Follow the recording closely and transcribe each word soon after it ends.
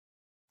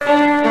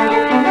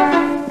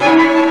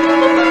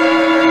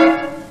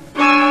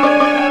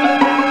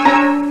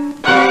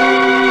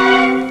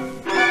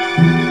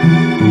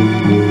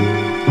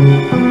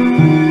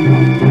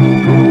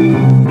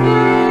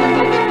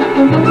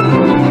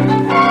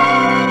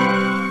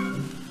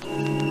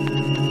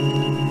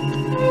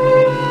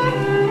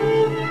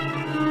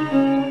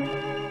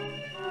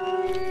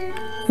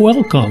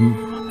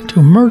Welcome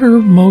to Murder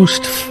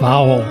Most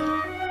Foul,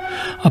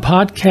 a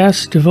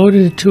podcast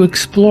devoted to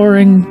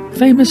exploring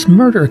famous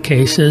murder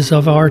cases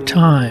of our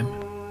time.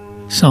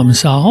 Some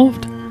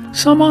solved,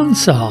 some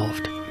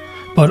unsolved,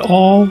 but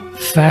all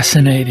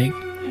fascinating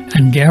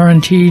and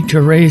guaranteed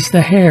to raise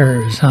the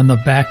hairs on the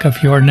back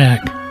of your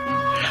neck.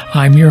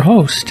 I'm your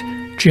host,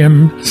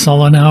 Jim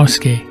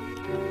Solanowski.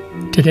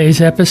 Today's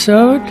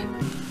episode: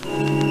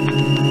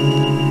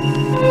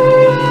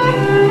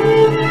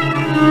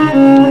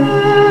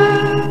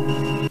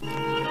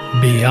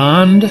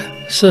 Beyond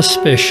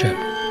Suspicion.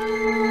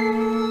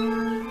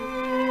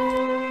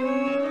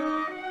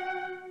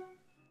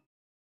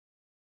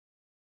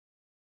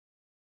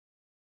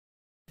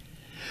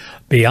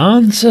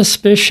 Beyond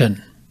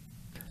suspicion.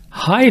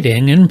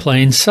 Hiding in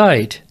plain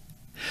sight.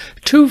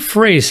 Two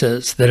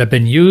phrases that have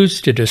been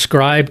used to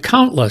describe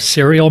countless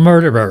serial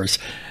murderers.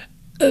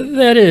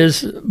 That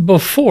is,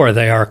 before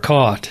they are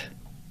caught.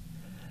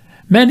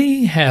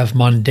 Many have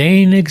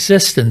mundane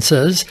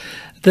existences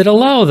that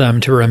allow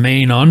them to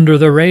remain under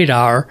the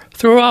radar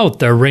throughout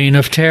their reign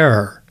of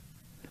terror.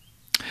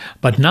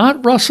 But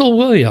not Russell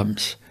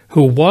Williams,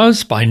 who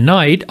was by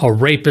night a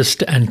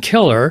rapist and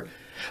killer,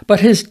 but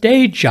his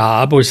day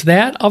job was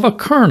that of a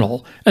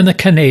colonel in the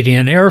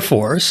Canadian Air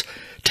Force,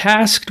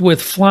 tasked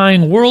with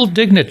flying world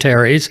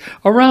dignitaries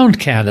around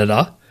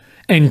Canada,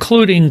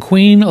 including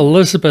Queen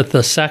Elizabeth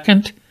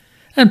II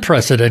and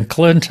President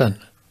Clinton.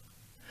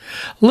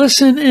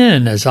 Listen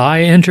in as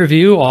I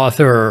interview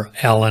author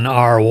Alan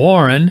R.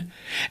 Warren,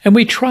 and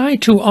we try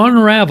to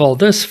unravel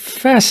this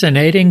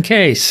fascinating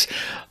case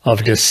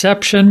of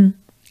deception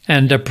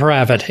and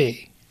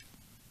depravity.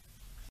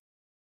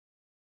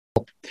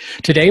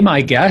 Today,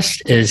 my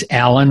guest is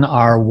Alan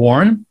R.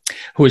 Warren,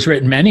 who has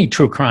written many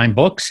true crime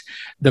books.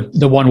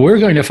 The one we're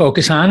going to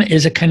focus on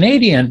is a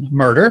Canadian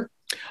murder,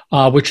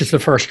 which is the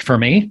first for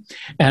me.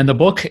 And the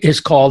book is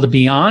called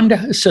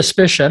Beyond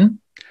Suspicion,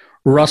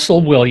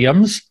 Russell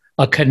Williams,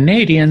 a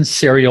Canadian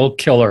Serial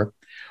Killer.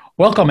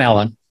 Welcome,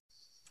 Alan.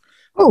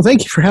 Oh,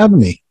 thank you for having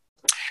me.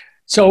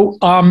 So,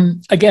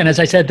 again, as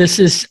I said, this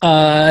is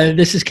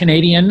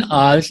Canadian.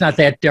 It's not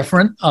that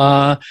different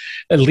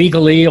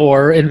legally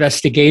or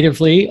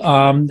investigatively,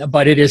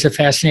 but it is a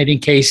fascinating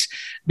case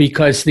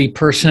because the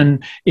person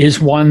is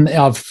one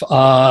of,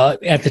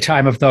 at the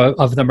time of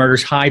the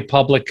murders, high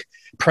public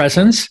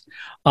presence,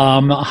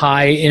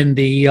 high in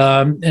the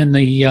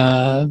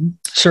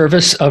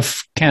service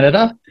of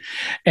Canada.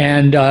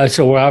 And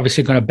so we're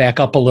obviously going to back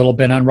up a little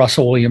bit on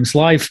Russell Williams'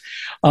 life.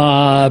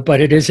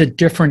 But it is a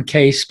different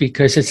case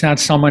because it's not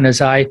someone, as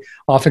I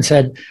often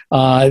said,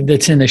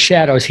 that's in the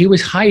shadows. He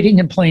was hiding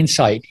in plain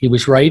sight. He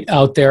was right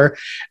out there,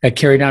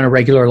 carried on a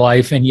regular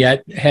life, and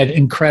yet had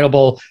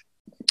incredible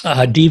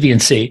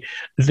deviancy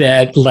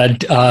that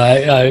led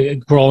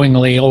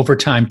growingly over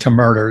time to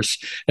murders,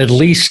 at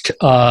least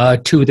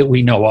two that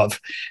we know of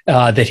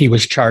that he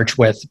was charged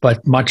with,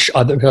 but much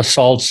other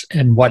assaults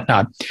and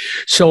whatnot.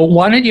 So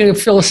why don't you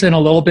fill us in a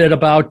little bit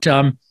about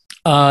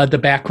the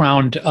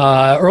background,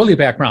 early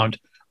background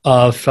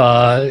of,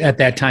 at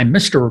that time,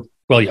 Mr.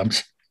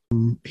 Williams?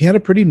 He had a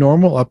pretty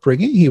normal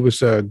upbringing. He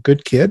was a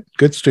good kid,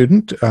 good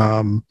student,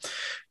 got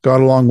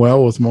along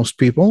well with most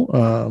people.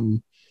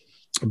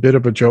 A bit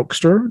of a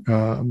jokester,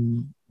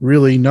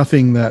 really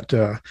nothing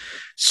that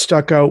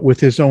stuck out with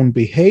his own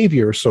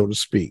behavior, so to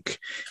speak.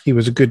 He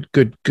was a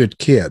good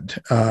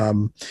kid. I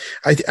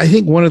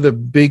think one of the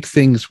big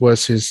things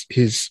was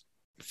his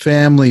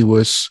family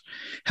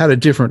had a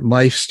different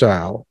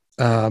lifestyle,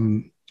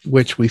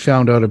 which we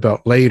found out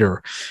about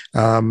later,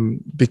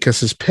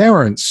 because his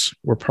parents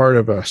were part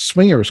of a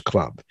swingers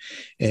club.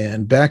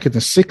 And back in the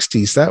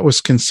 60s, that was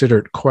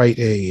considered quite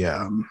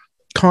a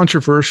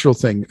controversial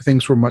thing.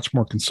 Things were much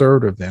more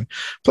conservative then.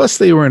 Plus,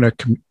 they were in a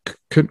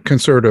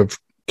conservative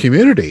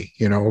community,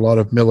 a lot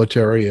of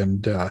military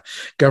and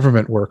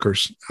government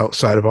workers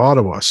outside of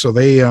Ottawa. So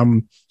they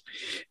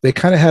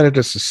kind of had it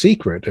as a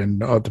secret,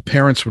 and the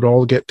parents would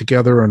all get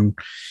together in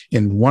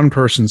one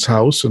person's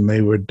house, and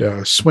they would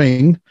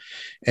swing,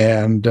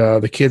 and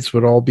the kids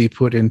would all be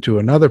put into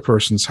another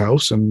person's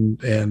house, and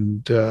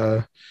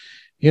that's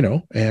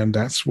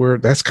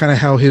kind of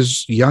how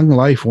his young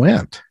life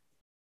went.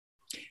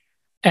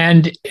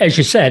 And as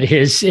you said,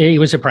 he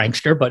was a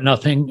prankster, but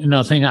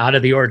nothing out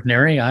of the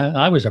ordinary.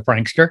 I was a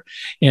prankster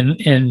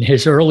in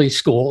his early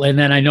school, and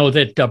then I know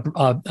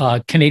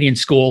that Canadian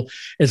school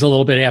is a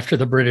little bit after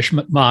the British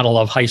model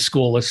of high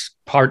school, is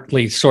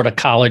partly sort of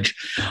college.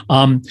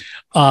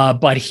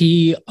 But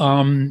he,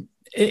 an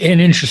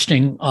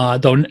interesting,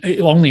 though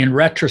only in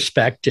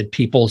retrospect did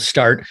people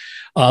start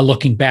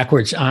looking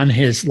backwards on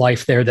his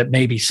life there, that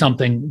maybe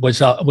something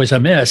was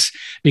amiss,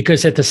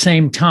 because at the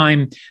same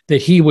time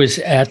that he was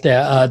at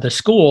the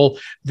school,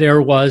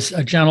 there was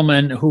a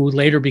gentleman who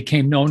later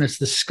became known as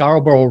the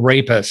Scarborough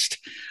Rapist,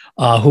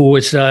 who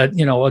was a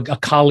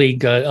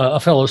colleague, a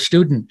fellow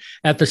student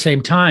at the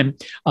same time.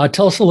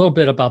 Tell us a little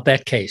bit about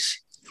that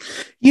case.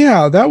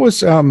 Yeah, that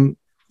was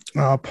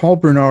Paul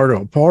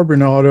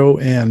Bernardo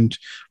and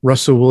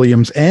Russell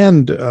Williams,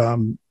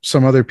 and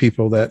some other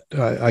people that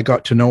I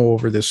got to know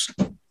over this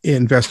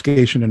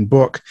investigation and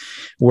book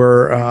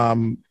were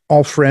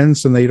all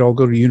friends, and they'd all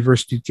go to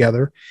university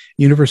together.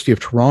 University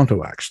of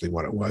Toronto, actually,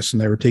 what it was, and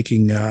they were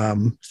taking,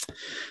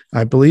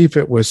 I believe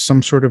it was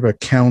some sort of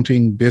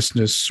accounting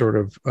business sort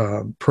of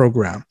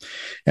program,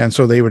 and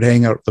so they would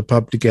hang out at the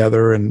pub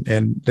together,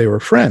 and they were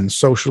friends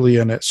socially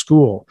and at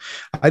school.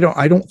 I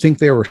don't think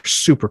they were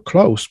super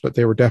close, but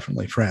they were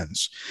definitely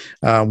friends.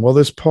 Well,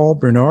 this Paul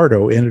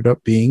Bernardo ended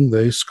up being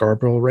the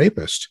Scarborough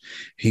rapist.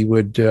 He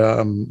would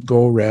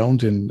go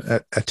around and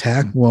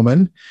attack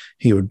women.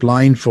 He would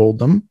blindfold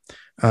them.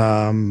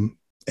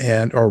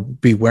 And or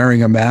be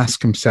wearing a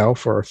mask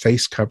himself or a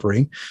face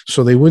covering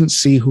so they wouldn't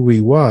see who he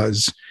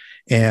was,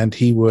 and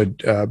he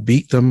would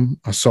beat them,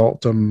 assault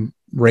them,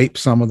 rape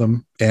some of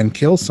them, and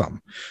kill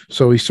some.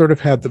 So he sort of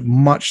had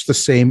much the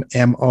same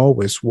MO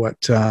as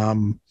what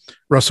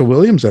Russell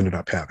Williams ended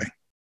up having.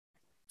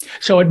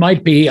 So it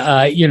might be,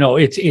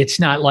 it's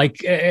not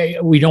like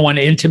we don't want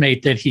to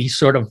intimate that he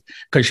sort of,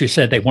 because you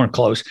said they weren't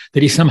close,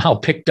 that he somehow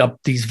picked up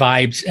these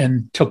vibes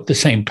and took the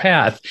same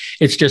path.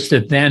 It's just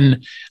that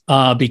then,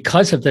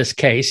 because of this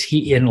case,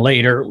 he in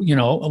later,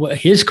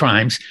 his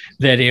crimes,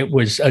 that it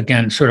was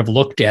again sort of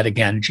looked at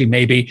again.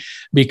 Maybe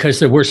because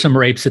there were some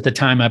rapes at the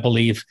time, I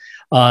believe,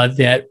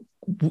 that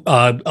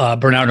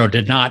Bernardo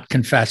did not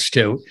confess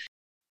to.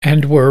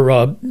 And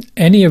were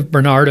any of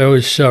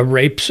Bernardo's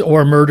rapes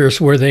or murders,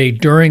 were they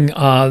during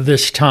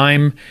this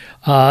time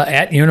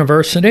at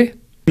university?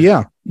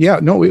 Yeah.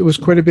 No, it was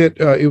quite a bit.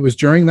 It was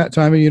during that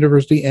time at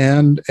university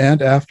and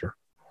after.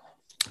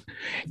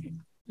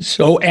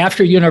 So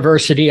after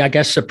university, I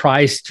guess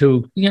surprised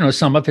to,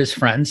 some of his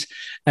friends.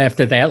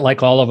 After that,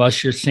 like all of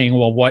us, you're seeing,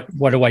 well, what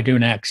do I do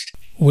next?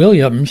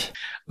 Williams,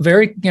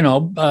 very,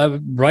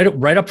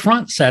 right up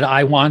front said,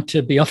 I want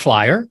to be a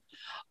flyer.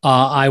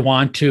 I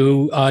want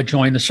to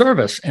join the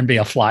service and be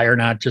a flyer,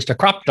 not just a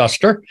crop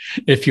duster,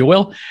 if you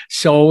will.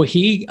 So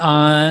he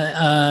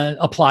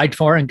applied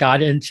for and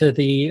got into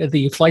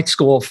the flight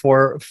school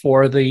for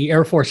the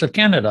Air Force of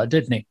Canada,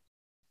 didn't he?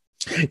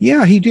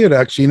 Yeah, he did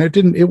actually,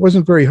 and it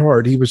wasn't very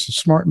hard. He was a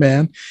smart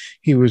man.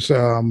 He was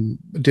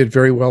did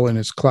very well in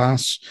his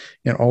class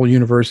in all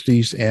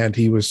universities, and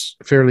he was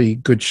fairly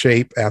good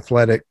shape,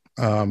 athletic.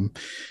 He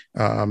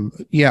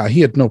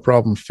had no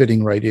problem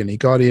fitting right in. He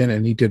got in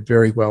and he did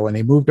very well, and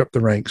he moved up the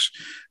ranks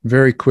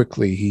very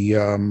quickly. He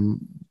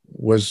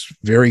was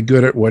very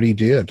good at what he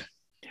did.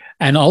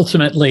 And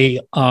ultimately,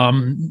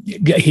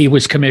 he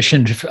was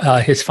commissioned.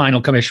 His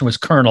final commission was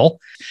colonel.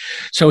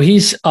 So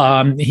he's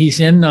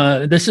in.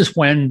 This is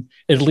when,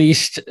 at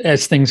least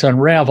as things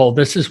unravel,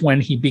 this is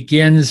when he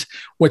begins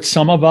what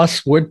some of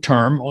us would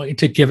term,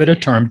 to give it a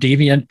term,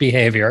 deviant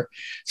behavior,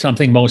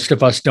 something most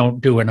of us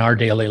don't do in our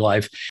daily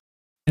life.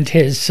 And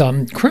his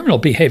criminal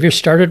behavior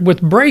started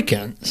with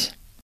break-ins.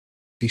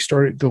 He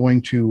started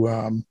going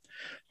to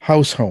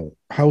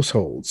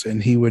households,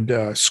 and he would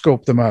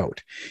scope them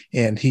out,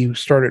 and he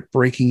started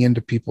breaking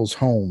into people's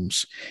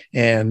homes,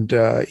 and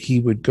he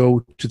would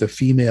go to the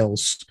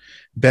females'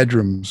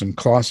 bedrooms and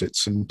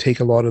closets and take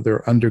a lot of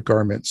their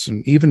undergarments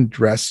and even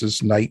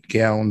dresses,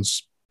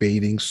 nightgowns,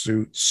 bathing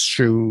suits,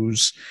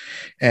 shoes,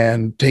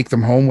 and take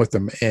them home with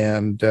them.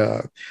 And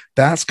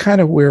that's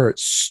kind of where it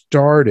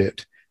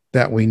started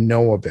that we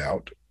know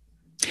about.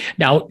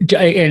 Now,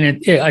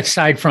 and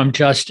aside from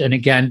just, and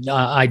again,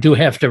 I do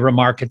have to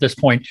remark at this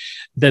point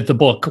that the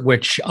book,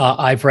 which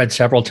I've read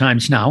several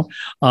times now,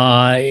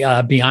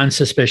 Beyond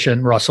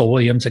Suspicion, Russell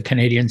Williams, a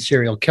Canadian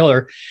serial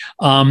killer,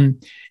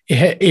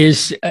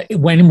 is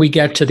when we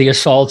get to the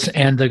assaults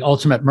and the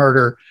ultimate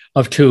murder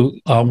of two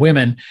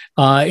women,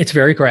 it's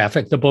very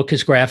graphic. The book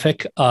is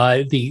graphic.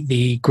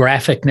 The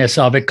graphicness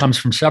of it comes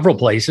from several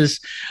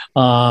places.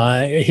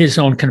 His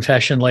own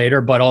confession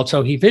later, but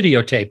also he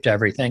videotaped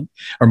everything,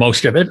 or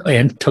most of it,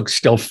 and took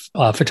still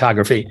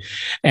photography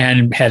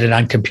and had it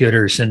on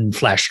computers and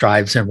flash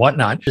drives and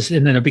whatnot.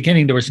 And in the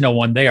beginning, there was no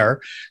one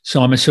there.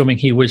 So I'm assuming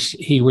he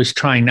was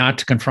trying not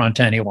to confront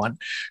anyone.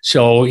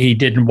 So he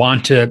didn't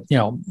want to,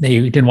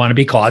 he didn't want to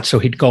be caught. So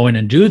he'd go in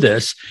and do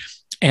this.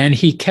 And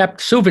he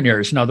kept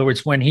souvenirs. In other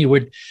words, when he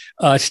would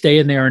stay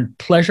in there and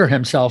pleasure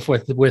himself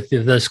with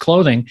this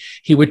clothing,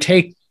 he would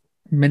take,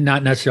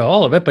 not necessarily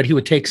all of it, but he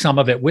would take some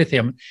of it with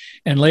him.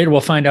 And later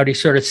we'll find out he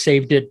sort of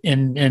saved it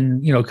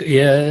in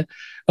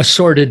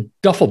assorted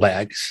duffel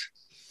bags.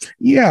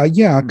 Yeah,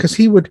 because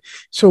he would.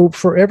 So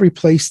for every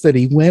place that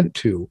he went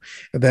to,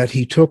 that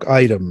he took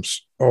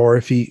items, or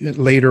if he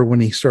later, when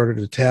he started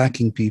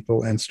attacking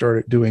people and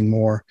started doing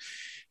more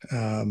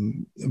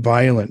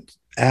violent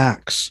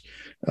acts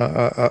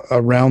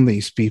around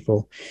these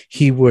people,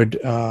 he would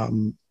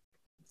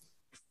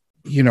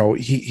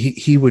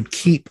he would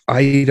keep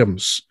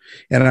items,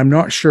 and I'm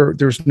not sure,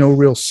 there's no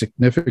real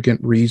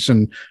significant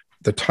reason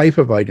the type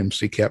of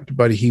items he kept,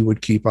 but he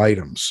would keep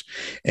items,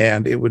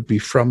 and it would be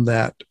from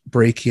that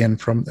break-in,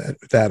 from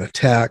that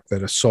attack,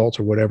 that assault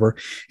or whatever,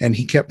 and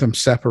he kept them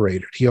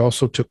separated. He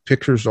also took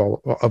pictures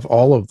of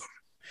all of them,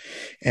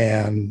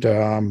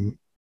 and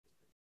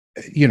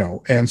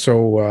And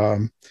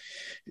so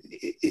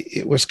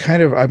it was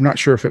kind of, I'm not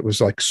sure if it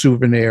was like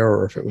souvenir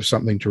or if it was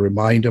something to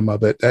remind him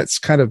of it. That's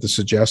kind of the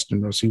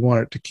suggestion, was he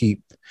wanted to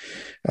keep,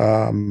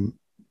 um,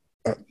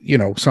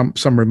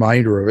 some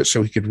reminder of it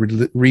so he could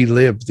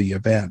relive the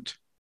event.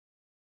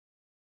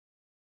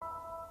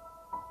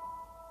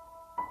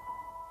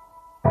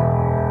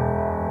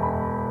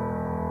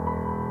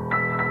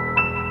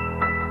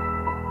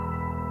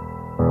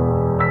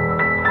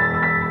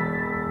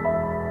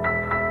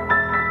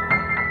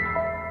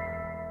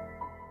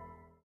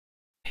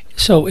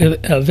 So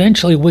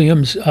eventually,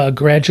 Williams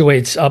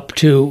graduates up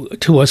to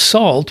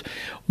assault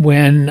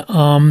when,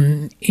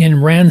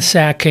 in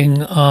ransacking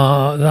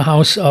the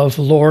house of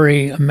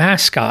Lori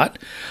Mascot,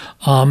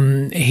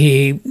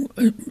 he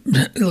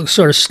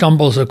sort of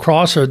stumbles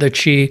across her that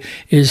she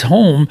is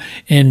home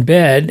in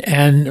bed,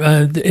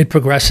 and it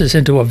progresses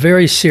into a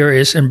very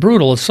serious and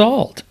brutal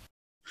assault.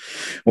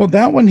 Well,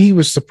 that one he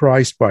was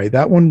surprised by.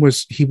 That one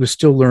was, he was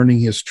still learning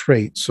his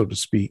trait, so to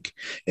speak.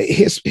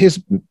 His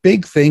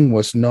big thing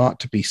was not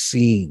to be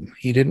seen.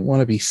 He didn't want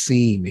to be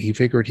seen. He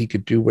figured he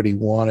could do what he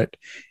wanted,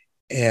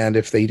 and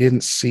if they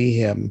didn't see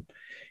him,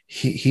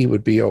 he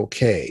would be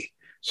okay.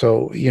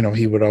 So,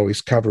 he would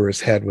always cover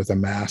his head with a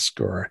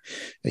mask, or,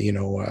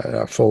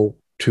 a full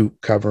toque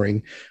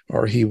covering,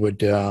 or he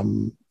would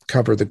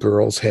cover the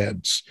girls'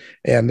 heads.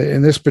 And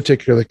in this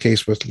particular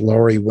case with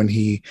Lori, when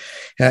he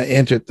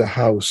entered the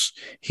house,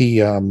 he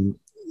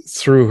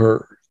threw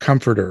her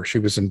comforter, she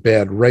was in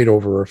bed, right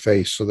over her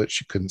face so that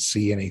she couldn't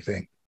see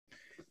anything.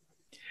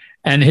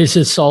 And his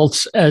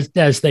assaults,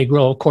 as they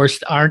grow, of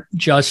course, aren't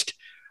just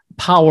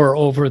power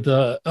over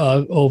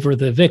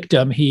the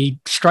victim. He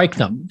strike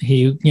them.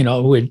 He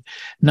would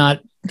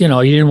not. He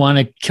didn't want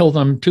to kill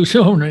them too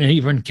soon, or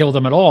even kill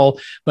them at all.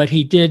 But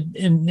he did.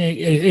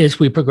 As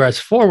we progress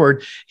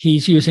forward,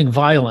 he's using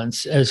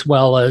violence as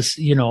well as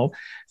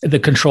the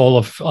control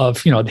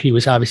of he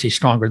was obviously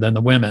stronger than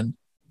the women.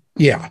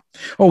 Yeah.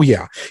 Oh,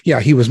 yeah. Yeah.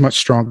 He was much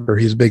stronger.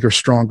 He's bigger,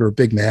 stronger,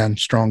 big man,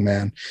 strong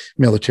man,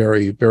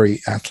 military, very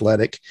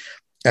athletic.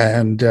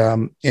 And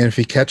if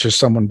he catches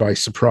someone by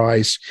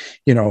surprise,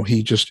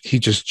 he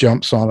just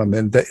jumps on them,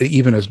 and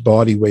even his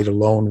body weight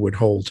alone would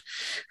hold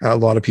a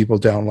lot of people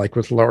down. Like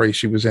with Laurie,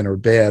 she was in her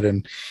bed,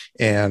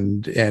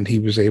 and he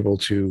was able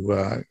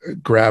to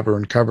grab her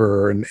and cover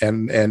her,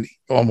 and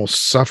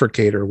almost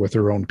suffocate her with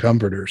her own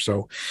comforter.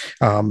 So,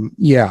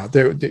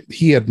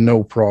 he had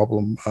no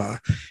problem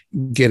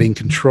getting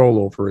control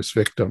over his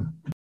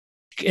victim.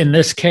 In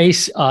this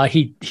case,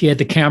 he had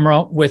the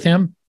camera with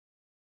him.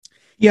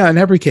 Yeah, in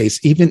every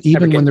case, even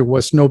when there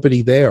was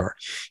nobody there,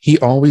 he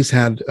always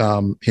had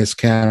his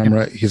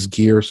camera, his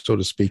gear, so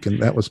to speak,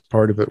 and that was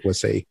part of it.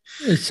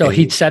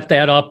 He'd set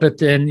that up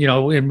in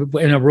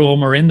a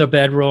room or in the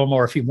bedroom,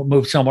 or if he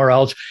moved somewhere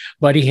else.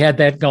 But he had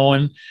that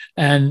going,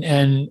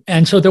 and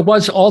so there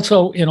was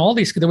also, in all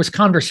these, there was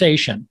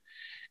conversation.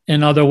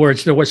 In other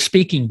words, there was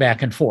speaking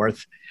back and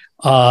forth.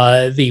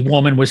 The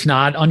woman was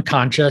not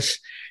unconscious.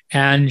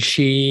 And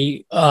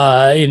she,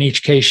 in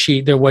each case,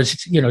 there was,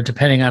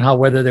 depending on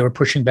whether they were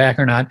pushing back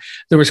or not,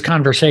 there was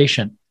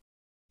conversation.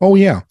 Oh,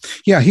 yeah.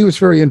 Yeah, he was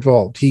very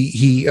involved.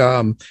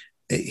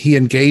 He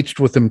engaged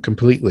with them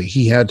completely.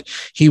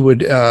 He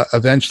would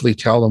eventually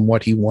tell them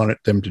what he wanted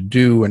them to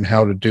do and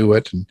how to do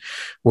it and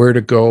where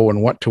to go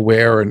and what to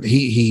wear. And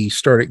he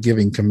started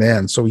giving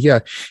commands. So yeah,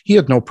 he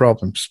had no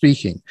problem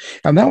speaking.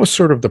 And that was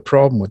sort of the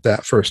problem with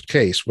that first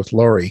case with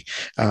Lori,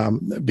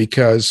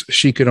 because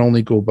she could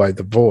only go by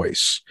the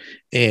voice,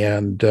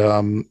 and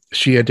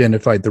she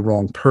identified the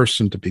wrong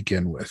person to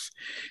begin with.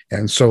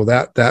 And so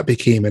that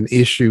became an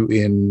issue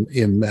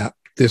in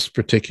this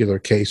particular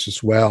case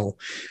as well,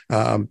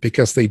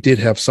 because they did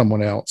have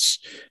someone else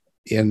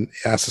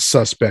as a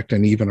suspect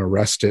and even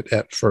arrested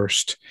at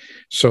first.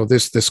 So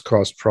this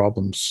caused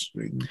problems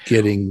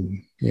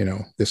getting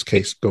this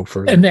case go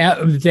further. And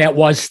that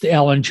was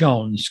Alan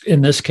Jones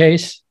in this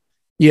case.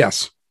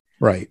 Yes,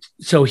 right.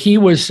 So he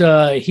was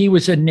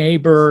a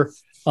neighbor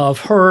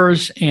of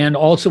hers. And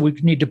also we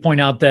need to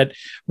point out that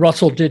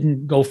Russell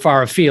didn't go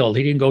far afield.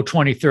 He didn't go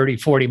 20, 30,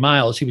 40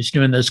 miles. He was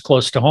doing this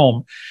close to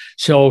home.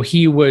 So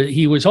he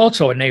was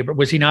also a neighbor.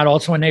 Was he not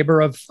also a neighbor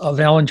of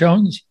Alan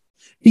Jones?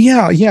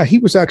 Yeah. He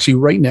was actually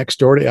right next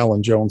door to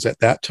Alan Jones at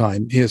that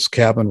time. His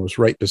cabin was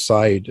right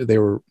beside. They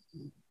were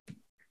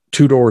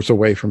 2 doors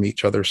away from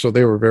each other. So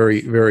they were very,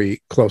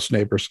 very close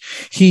neighbors.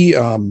 He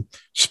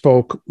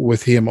spoke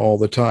with him all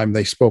the time.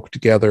 They spoke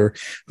together.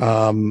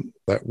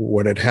 That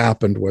what had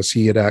happened was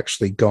he had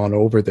actually gone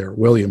over there.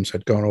 Williams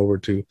had gone over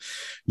to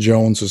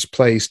Jones's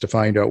place to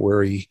find out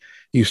where he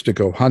used to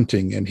go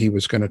hunting, and he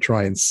was going to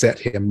try and set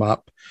him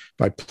up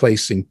by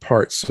placing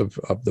parts of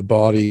the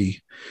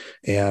body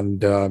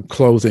and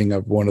clothing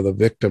of one of the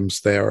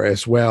victims there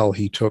as well.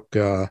 He took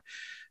a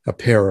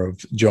pair of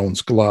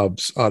Jones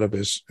gloves out of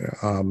his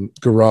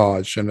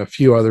garage and a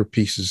few other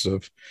pieces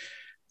of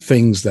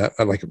things that,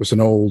 like, it was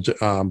an old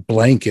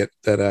blanket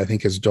that I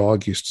think his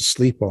dog used to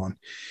sleep on.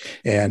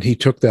 And he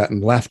took that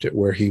and left it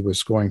where he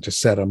was going to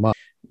set him up.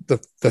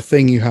 the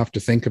thing you have to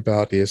think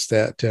about is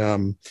that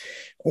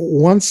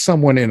once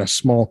someone in a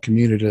small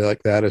community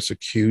like that is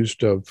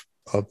accused of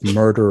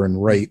murder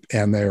and rape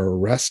and they're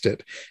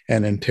arrested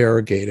and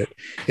interrogated,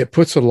 it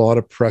puts a lot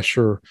of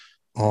pressure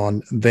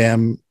on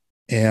them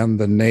and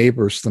the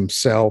neighbors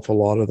themselves. A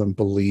lot of them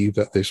believe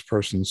that this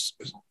person's,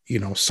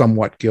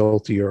 somewhat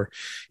guilty or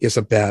is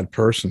a bad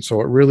person.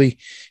 So it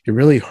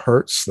really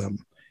hurts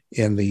them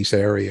in these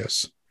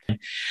areas.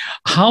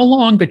 How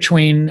long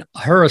between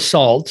her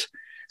assault?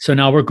 So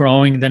now we're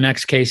growing. The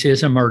next case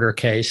is a murder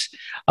case.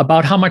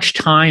 About how much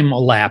time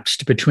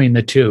elapsed between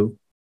the two?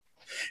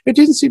 It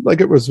didn't seem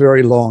like it was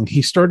very long.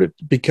 He started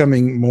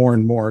becoming more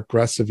and more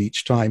aggressive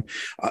each time.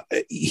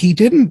 He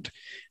didn't,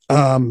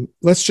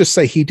 let's just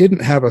say he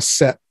didn't have a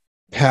set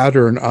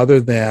pattern other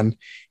than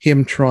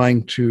him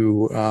trying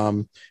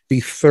to be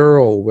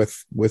thorough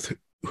with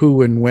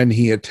who and when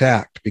he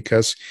attacked,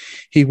 because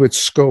he would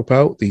scope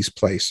out these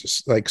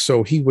places. Like,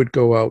 so he would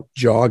go out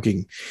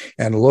jogging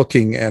and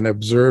looking and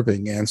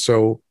observing. And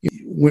so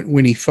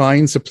when he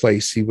finds a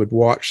place, he would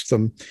watch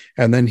them,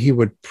 and then he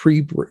would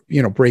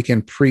break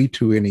in pre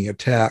to any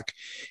attack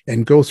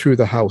and go through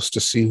the house to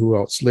see who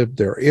else lived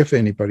there, if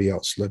anybody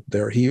else lived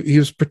there. He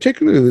was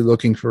particularly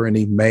looking for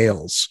any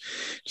males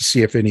to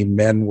see if any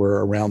men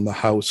were around the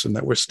house and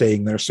that were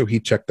staying there. So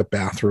he checked the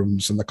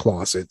bathrooms and the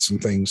closets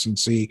and things and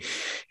see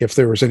if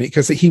there was any,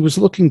 because he was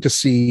looking to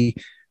see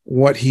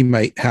what he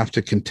might have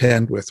to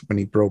contend with when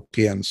he broke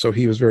in. So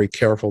he was very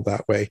careful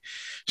that way.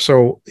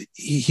 So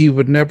he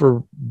would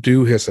never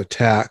do his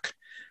attack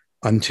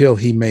until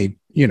he made,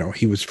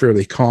 he was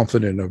fairly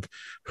confident of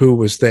who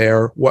was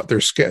there, what their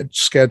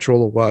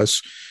schedule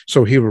was.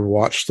 So he would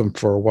watch them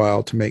for a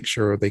while to make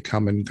sure they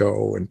come and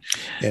go.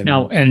 And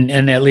now,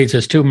 and that leads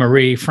us to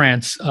Marie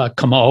France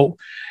Comeau,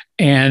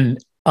 and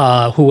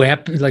who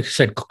happened, like I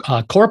said,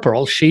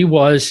 corporal. She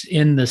was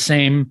in the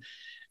same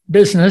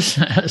business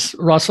as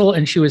Russell,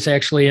 and she was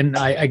actually in,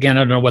 I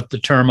don't know what the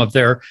term of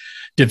their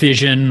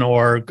division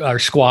or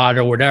squad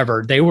or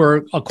whatever. They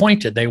were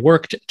acquainted. They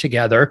worked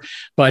together,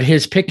 but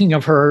his picking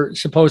of her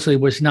supposedly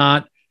was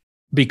not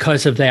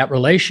because of that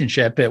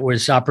relationship. It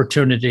was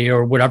opportunity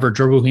or whatever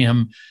drew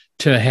him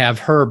to have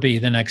her be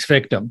the next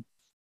victim.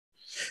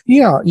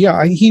 Yeah.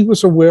 He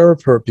was aware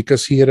of her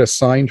because he had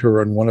assigned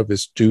her on one of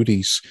his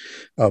duties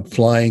of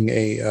flying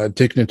a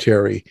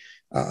dignitary.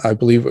 I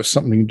believe it was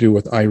something to do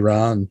with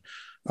Iran,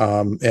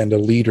 and a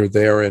leader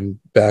there, and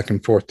back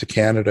and forth to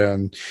Canada.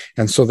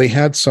 And so they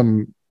had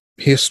some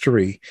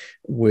history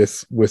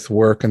with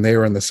work, and they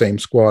were in the same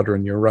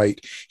squadron. You're right.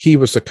 He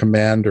was a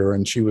commander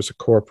and she was a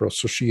corporal.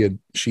 So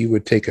she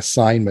would take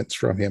assignments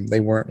from him.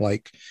 They weren't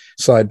like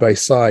side by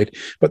side,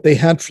 but they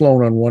had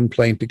flown on one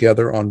plane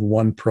together on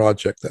one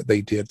project that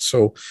they did.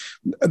 So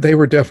they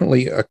were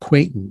definitely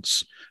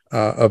acquaintance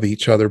of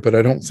each other, but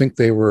I don't think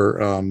they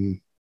were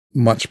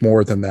much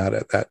more than that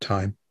at that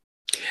time.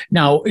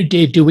 Now,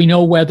 do we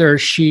know whether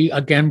she,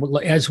 again,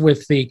 as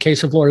with the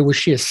case of Lori, was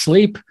she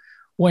asleep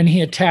when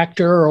he attacked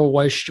her,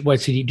 or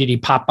did he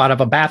pop out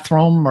of a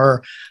bathroom,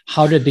 or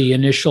how did the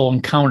initial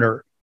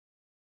encounter?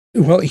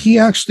 Well, he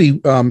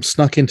actually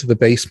snuck into the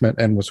basement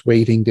and was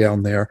waiting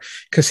down there,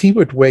 because he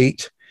would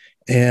wait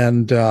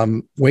and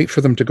wait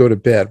for them to go to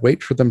bed,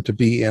 wait for them to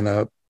be in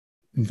a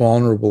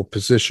vulnerable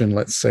position,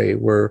 let's say,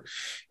 where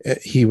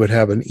he would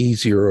have an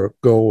easier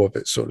go of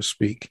it, so to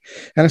speak.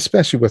 And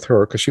especially with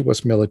her, because she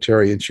was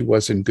military and she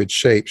was in good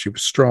shape. She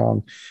was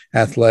strong,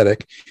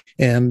 athletic,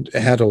 and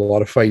had a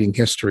lot of fighting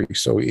history.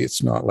 So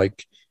it's not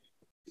like,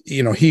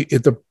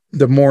 the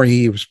more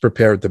he was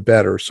prepared, the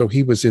better. So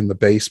he was in the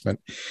basement.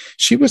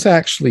 She was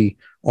actually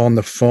on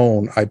the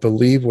phone, I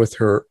believe, with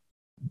her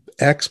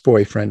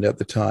ex-boyfriend at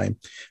the time.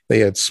 They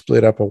had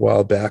split up a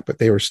while back, but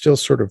they were still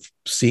sort of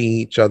seeing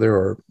each other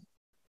or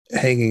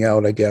hanging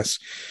out, I guess.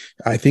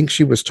 I think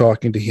she was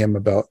talking to him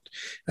about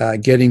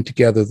getting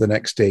together the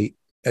next day,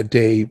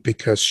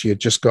 because she had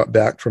just got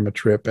back from a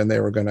trip and they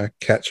were going to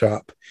catch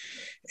up.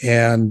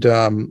 And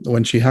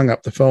when she hung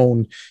up the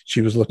phone,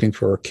 she was looking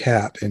for her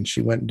cat, and she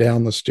went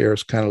down the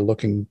stairs kind of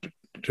looking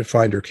to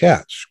find her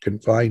cat. She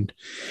couldn't find.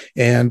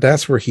 And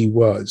that's where he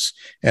was.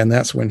 And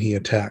that's when he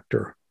attacked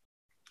her.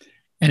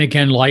 And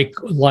again, like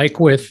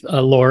with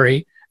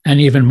Lori, and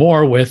even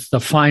more with the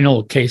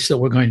final case that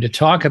we're going to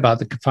talk about,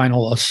 the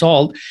final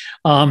assault,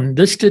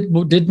 this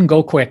didn't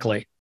go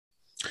quickly.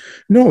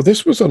 No,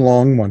 this was a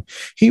long one.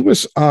 He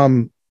was,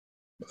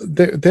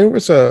 there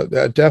was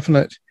a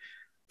definite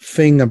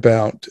thing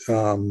about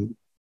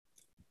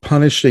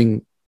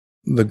punishing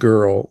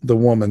the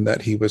woman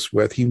that he was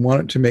with. He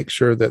wanted to make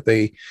sure that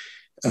they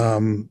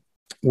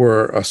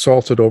were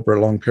assaulted over a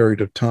long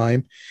period of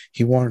time.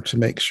 He wanted to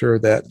make sure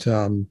that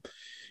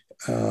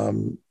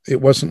it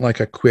wasn't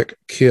like a quick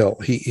kill.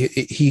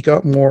 He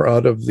got more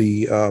out of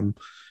the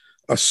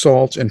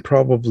assault and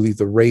probably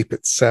the rape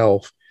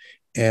itself,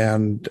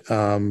 and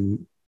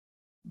than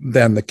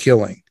the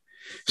killing.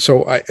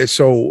 So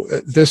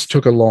this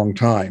took a long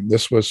time.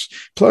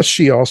 Plus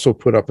she also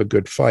put up a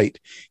good fight.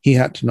 He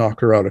had to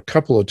knock her out a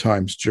couple of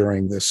times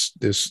during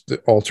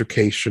the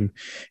altercation,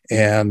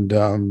 and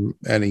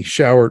he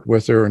showered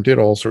with her and did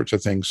all sorts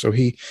of things. So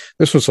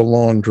this was a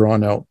long,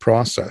 drawn out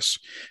process.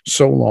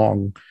 So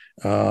long,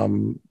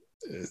 that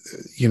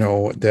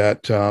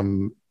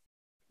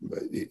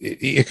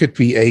it could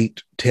be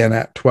 8,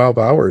 10, 12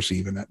 hours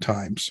even at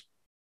times.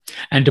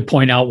 And to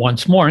point out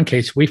once more, in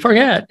case we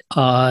forget,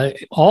 let's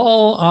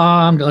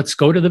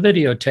go to the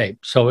videotape.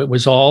 So it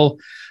was all,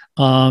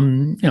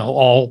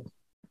 all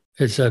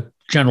is a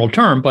general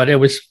term, but it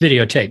was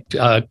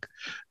videotaped,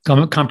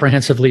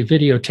 comprehensively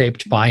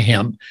videotaped by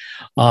him.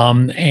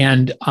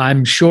 And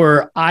I'm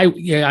sure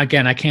I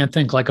can't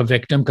think like a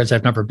victim because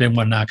I've never been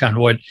one, knock on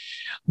wood.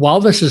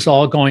 While this is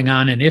all going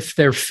on, and if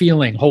they're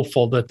feeling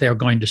hopeful that they're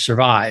going to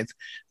survive,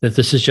 that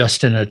this is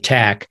just an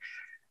attack,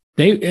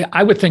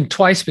 I would think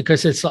twice,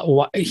 because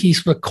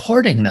he's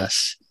recording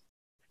this.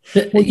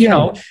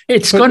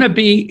 It's going to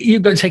be, you're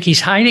going to think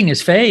he's hiding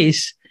his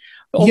face.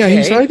 Okay. Yeah,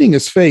 he's hiding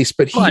his face,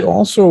 but he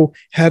also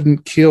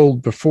hadn't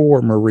killed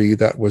before Marie.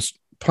 That was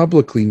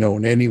publicly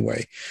known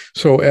anyway.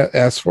 So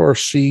as far as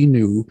she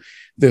knew,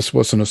 this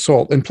was an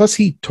assault. And plus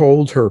he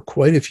told her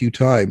quite a few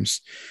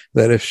times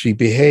that if she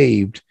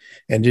behaved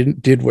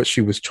and did what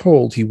she was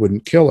told, he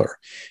wouldn't kill her.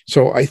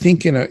 So I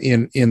think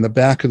in the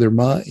back of their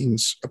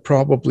minds,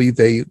 probably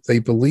they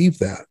believe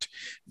that,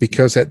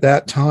 because at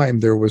that time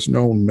there was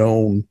no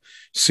known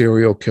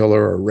serial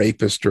killer or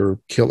rapist or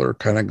killer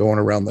kind of going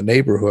around the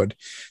neighborhood.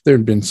 There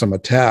had been some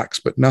attacks,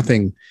 but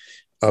nothing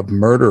of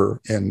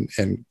murder and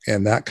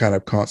that kind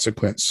of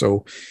consequence.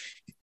 So,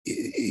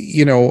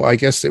 I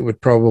guess it would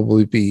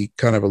probably be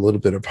kind of a little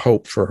bit of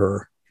hope for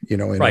her, in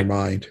her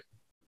mind.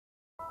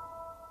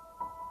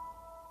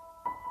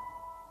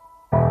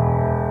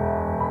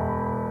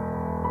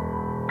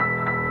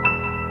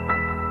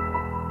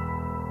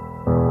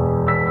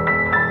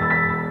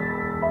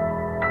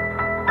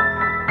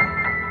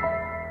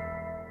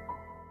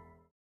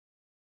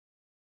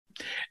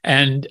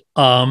 And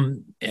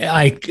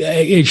I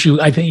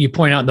think you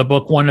point out in the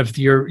book, one of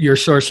your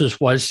sources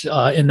was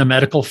in the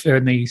medical,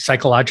 in the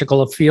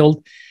psychological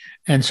field,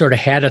 and sort of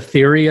had a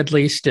theory, at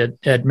least,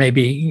 at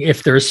maybe,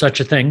 if there is such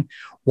a thing,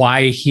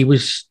 why he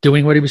was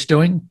doing what he was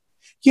doing.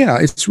 Yeah,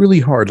 it's really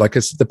hard. Like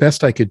the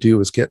best I could do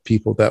was get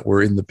people that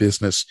were in the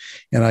business,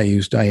 and I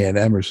used Diane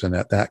Emerson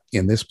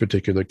in this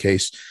particular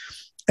case,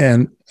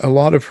 and a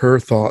lot of her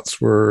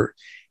thoughts were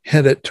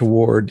headed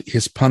toward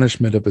his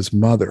punishment of his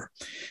mother,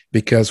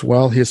 because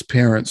while his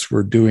parents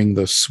were doing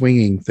the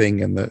swinging thing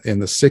in the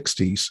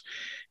 60s,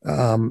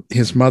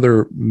 his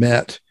mother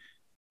met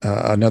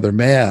another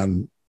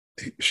man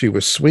she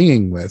was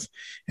swinging with,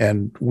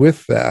 and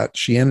with that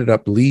she ended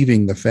up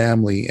leaving the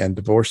family and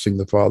divorcing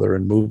the father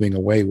and moving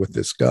away with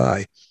this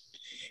guy.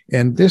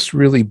 And this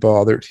really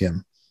bothered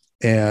him,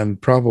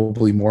 and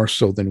probably more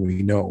so than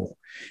we know.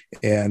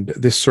 And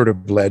this sort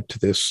of led to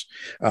this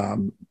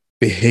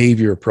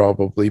behavior,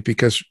 probably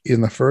because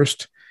in the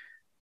first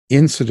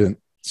incidents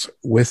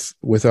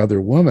with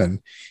other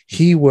women,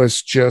 he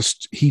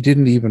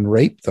didn't even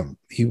rape them.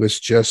 He was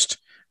just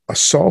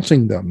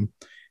assaulting them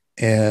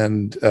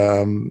and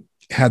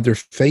had their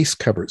face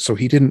covered. So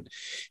he didn't,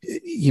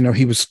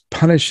 he was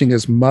punishing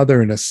his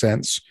mother in a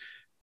sense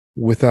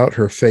without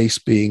her face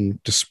being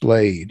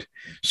displayed.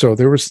 So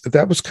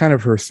that was kind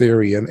of her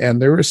theory.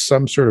 And there is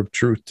some sort of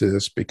truth to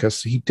this,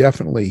 because he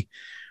definitely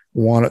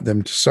wanted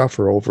them to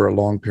suffer over a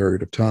long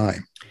period of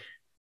time.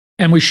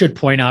 And we should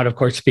point out, of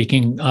course,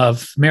 speaking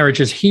of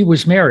marriages, he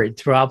was married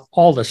throughout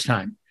all this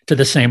time to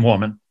the same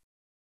woman.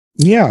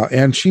 Yeah,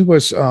 and she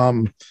was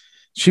an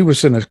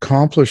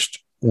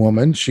accomplished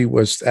woman. She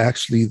was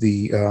actually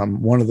the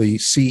one of the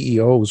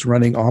CEOs,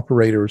 running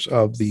operators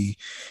of the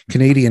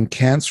Canadian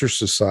Cancer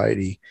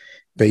Society,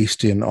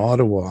 based in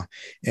Ottawa,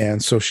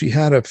 and so she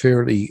had a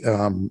fairly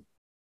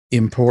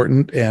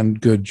important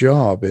and good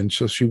job, and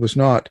so she was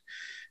not,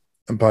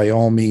 by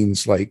all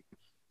means, like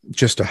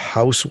just a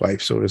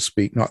housewife, so to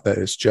speak. Not that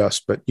it's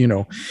just, but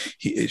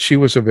she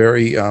was a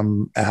very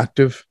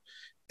active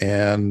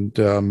and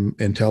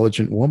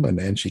intelligent woman,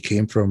 and she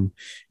came from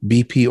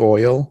BP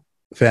oil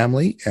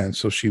family, and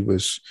so she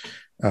was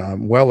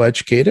well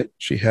educated.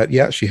 She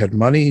had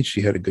money.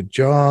 She had a good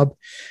job.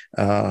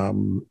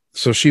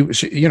 So she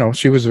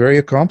was very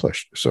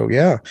accomplished. So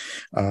yeah.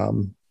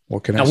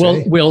 What can I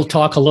say? We'll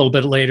talk a little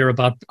bit later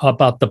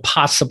about the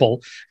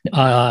possible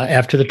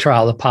after the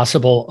trial, the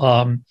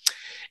possible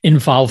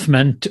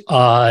involvement,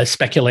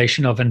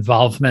 speculation of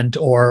involvement,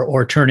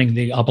 or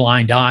turning a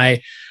blind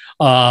eye,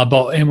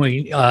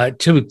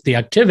 to the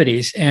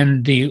activities,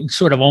 and the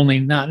sort of only,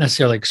 not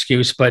necessarily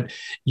excuse, but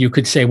you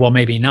could say, well,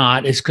 maybe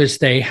not, is because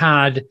they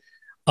had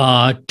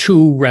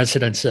two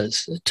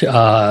residences.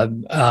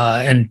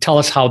 And tell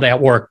us how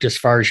that worked as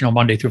far as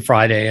Monday through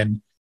Friday,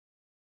 and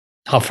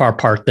how far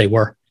apart they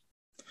were.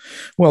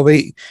 Well,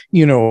 the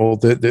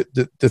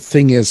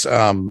thing is,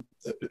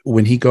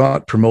 when he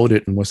got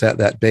promoted and was at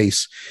that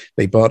base,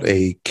 they bought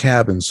a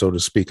cabin, so to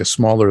speak, a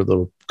smaller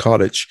little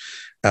cottage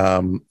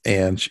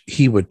And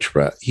he would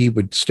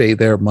stay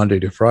there Monday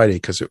to Friday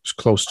because it was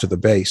close to the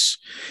base,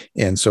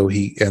 and so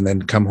and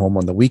then come home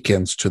on the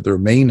weekends to their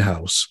main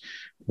house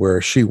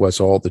where she was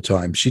all the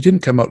time. She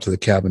didn't come out to the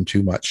cabin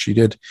too much. She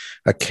did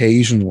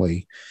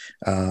occasionally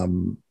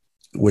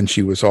when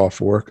she was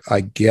off work.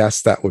 I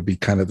guess that would be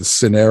kind of the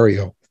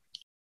scenario.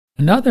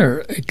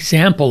 Another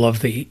example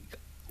of the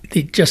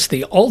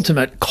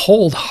ultimate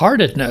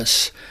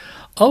cold-heartedness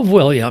of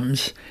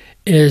Williams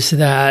is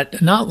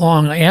that not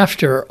long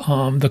after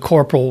the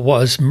corporal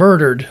was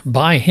murdered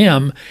by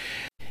him,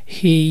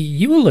 he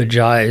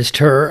eulogized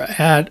her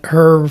at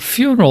her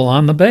funeral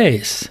on the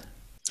base.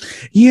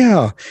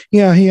 Yeah,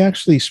 he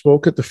actually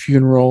spoke at the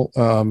funeral.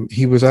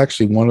 He was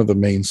actually one of the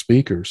main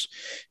speakers,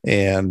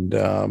 and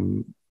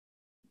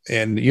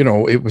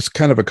it was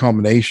kind of a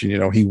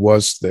combination. He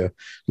was the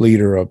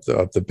leader of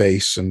the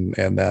base and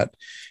that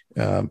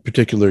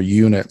particular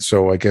unit,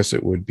 so I guess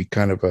it would be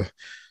kind of a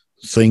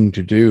thing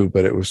to do,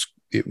 but it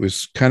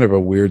was kind of a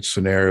weird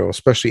scenario,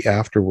 especially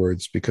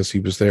afterwards, because he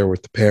was there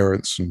with the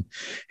parents and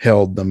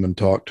held them and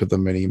talked to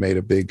them, and he made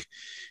a big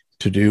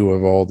to-do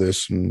of all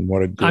this. And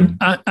what a good...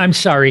 I'm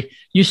sorry,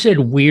 you said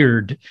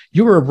weird.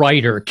 You're a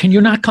writer. Can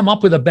you not come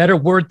up with a better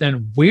word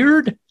than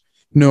weird?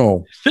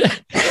 No.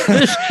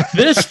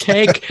 this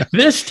takes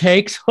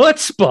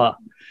chutzpah.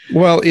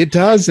 Well, it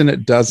does and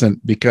it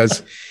doesn't,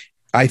 because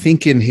I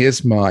think in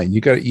his mind,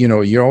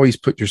 you always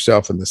put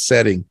yourself in the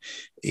setting.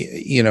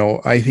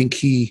 I think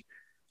he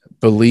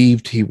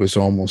believed he was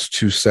almost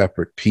two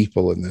separate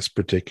people in this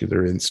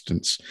particular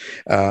instance.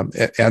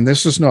 And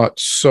this is not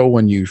so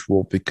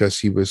unusual, because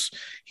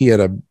he had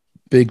a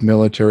big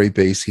military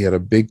base, he had a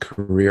big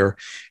career,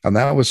 and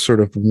that was sort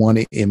of one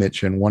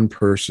image and one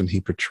person he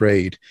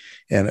portrayed.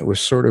 And it was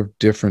sort of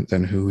different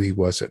than who he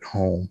was at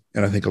home.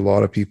 And I think a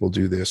lot of people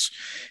do this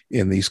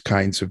in these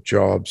kinds of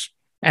jobs.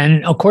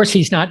 And of course,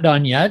 he's not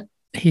done yet.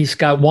 He's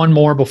got one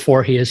more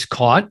before he is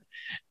caught.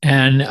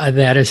 And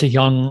that is a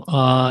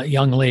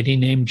young lady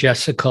named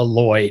Jessica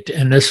Lloyd.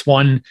 And this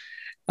one,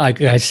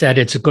 like I said,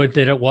 it's good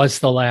that it was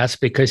the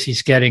last, because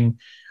he's getting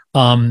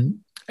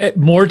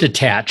more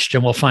detached.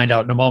 And we'll find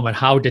out in a moment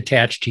how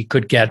detached he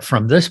could get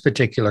from this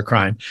particular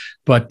crime.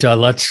 But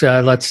let's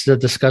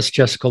discuss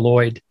Jessica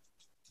Lloyd.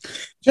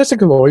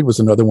 Jessica Lloyd was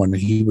another one.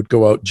 He would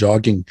go out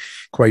jogging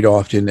quite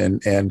often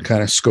and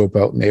kind of scope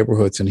out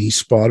neighborhoods. And he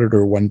spotted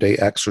her one day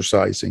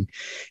exercising.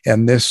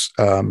 And this,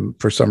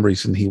 for some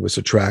reason, he was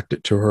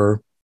attracted to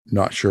her.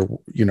 Not sure,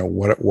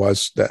 what it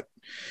was that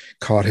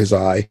caught his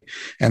eye.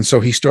 And so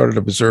he started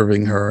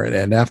observing her.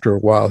 And after a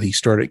while, he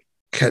started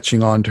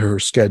catching on to her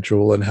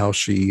schedule and how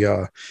she,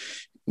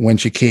 when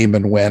she came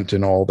and went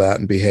and all that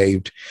and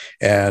behaved.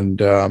 And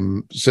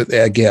so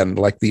again,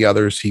 like the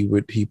others, he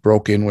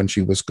broke in when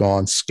she was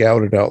gone,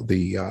 scouted out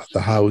the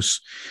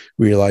house,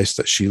 realized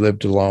that she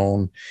lived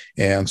alone.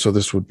 And so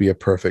this would be a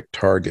perfect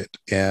target.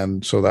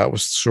 And so that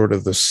was sort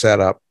of the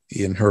setup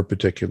in her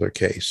particular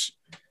case.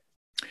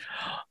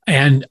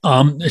 And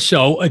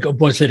so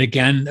was it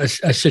again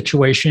a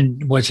situation,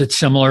 was it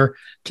similar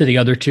to the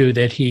other two,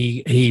 that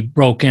he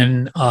broke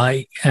in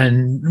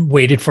and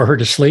waited for her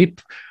to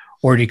sleep?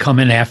 Or did he come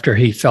in after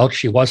he felt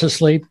she was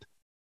asleep?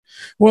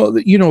 Well,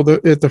 at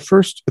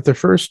the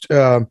first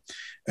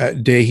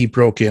day he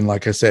broke in,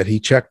 like I said, he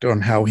checked on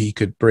how he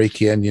could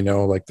break in,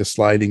 like the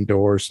sliding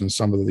doors and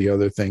some of the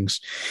other things.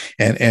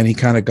 And he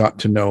kind of got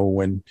to know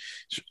when,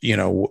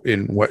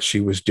 in what she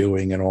was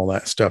doing and all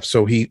that stuff.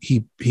 So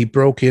he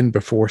broke in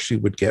before she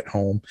would get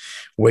home,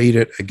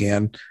 waited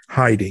again,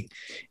 hiding.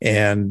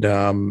 And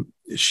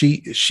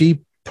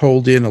she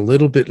pulled in a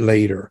little bit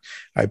later,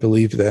 I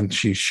believe, than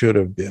she should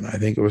have been. I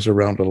think it was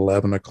around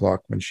 11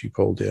 o'clock when she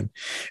pulled in.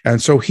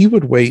 And so he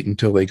would wait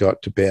until they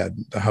got to bed.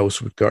 The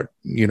house would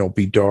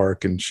be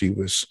dark, and she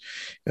was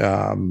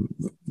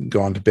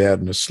gone to bed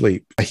and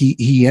asleep.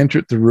 He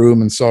entered the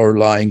room and saw her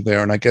lying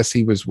there. And I guess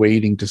he was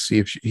waiting to see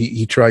if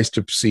he tries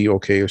to see,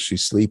 okay, if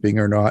she's sleeping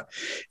or not.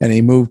 And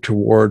he moved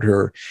toward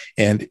her,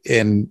 and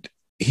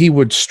he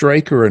would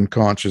strike her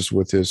unconscious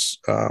with his,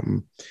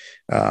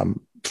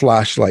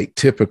 flashlight.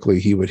 Typically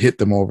he would hit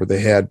them over the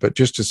head, but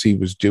just as he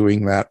was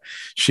doing that,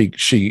 she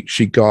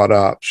got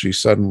up, she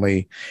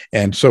suddenly,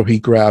 and so he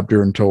grabbed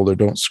her and told her,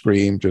 don't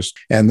scream,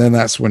 and then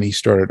that's when he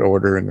started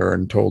ordering her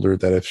and told her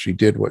that if she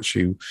did what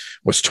she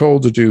was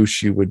told to do,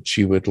 she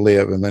would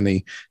live. And then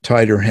he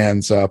tied her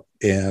hands up,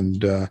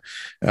 and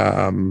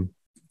and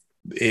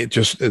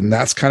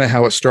that's kind of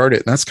how it started.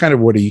 And that's kind of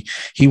what he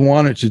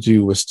wanted to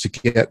do, was to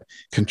get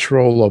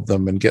control of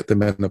them and get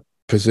them in the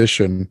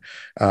position,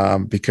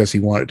 because he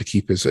wanted to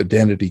keep his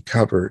identity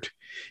covered,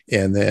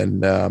 and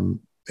then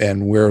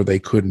and where they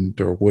couldn't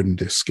or wouldn't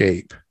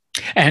escape.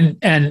 And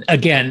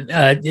again,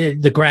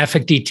 the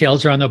graphic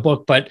details are on the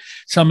book, but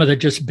some of the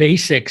just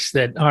basics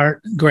that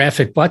aren't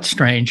graphic but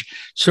strange,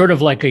 sort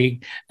of like I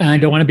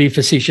don't want to be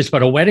facetious,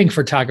 but a wedding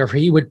photographer,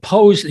 he would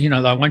pose,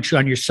 I want you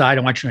on your side,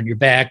 I want you on your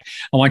back,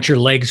 I want your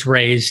legs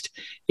raised.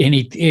 And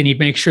he'd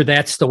make sure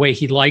that's the way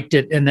he liked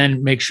it, and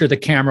then make sure the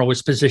camera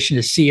was positioned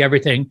to see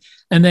everything,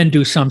 and then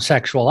do some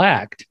sexual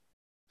act.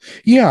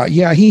 Yeah.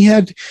 He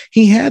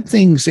had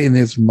things in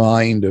his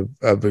mind of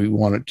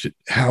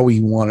how he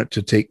wanted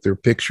to take their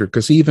picture.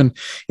 Because even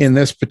in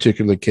this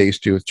particular case,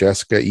 too, with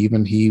Jessica,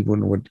 even he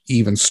would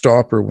even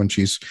stop her when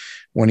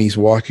he's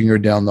walking her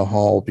down the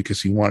hall,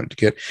 because he wanted to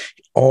get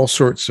all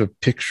sorts of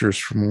pictures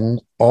from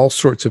all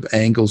sorts of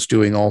angles,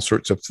 doing all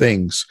sorts of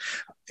things.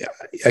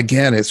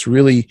 Again,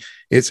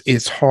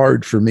 it's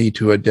hard for me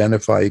to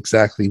identify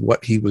exactly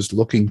what he was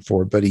looking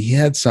for, but he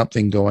had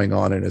something going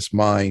on in his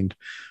mind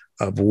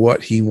of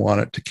what he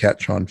wanted to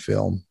catch on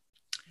film.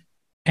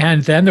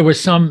 And then there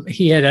was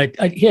he had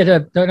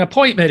an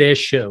appointment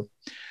issue.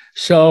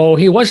 So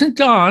he wasn't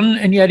done,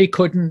 and yet he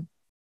couldn't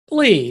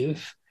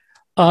leave.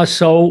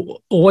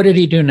 So what did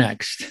he do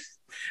next?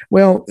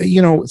 Well,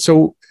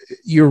 so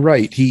you're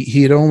right.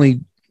 He had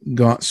only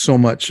got so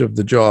much of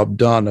the job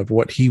done of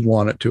what he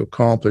wanted to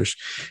accomplish.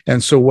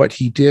 And so what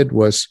he did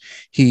was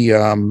he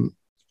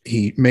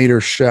made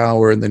her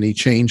shower, and then he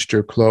changed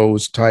her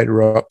clothes, tied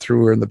her up,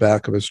 threw her in the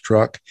back of his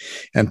truck,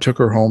 and took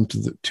her home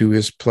to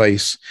his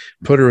place,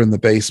 put her in the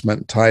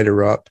basement, tied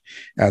her up,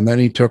 and then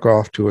he took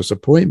off to his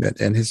appointment.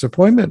 And his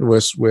appointment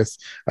was with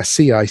a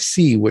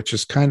CIC, which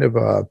is kind of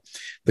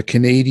the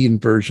Canadian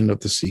version of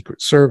the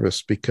Secret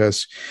Service,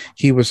 because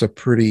he was a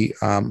pretty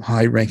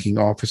high-ranking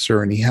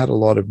officer, and he had a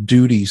lot of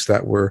duties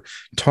that were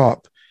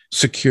top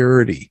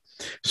security.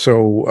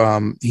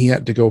 So he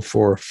had to go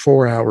for a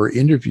 4-hour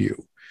interview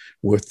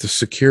with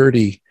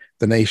the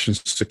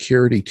nation's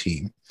security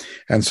team.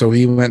 And so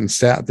he went and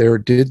sat there,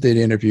 did that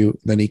interview.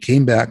 Then he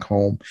came back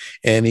home,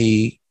 and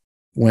he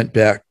went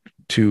back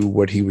to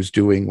what he was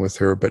doing with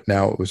her, but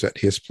now it was at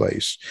his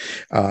place.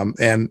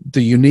 And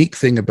the unique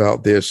thing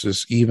about this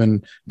is,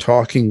 even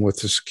talking with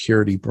the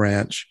security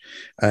branch,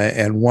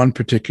 and one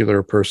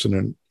particular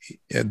person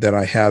that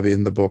I have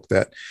in the book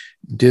that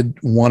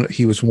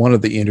he was one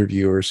of the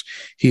interviewers.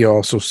 He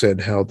also said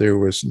how there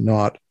was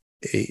not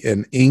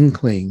an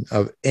inkling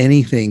of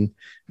anything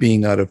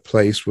being out of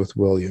place with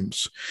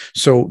Williams.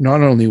 So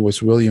not only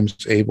was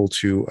Williams able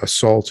to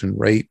assault and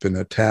rape and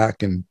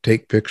attack and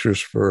take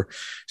pictures for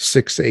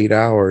 6 to 8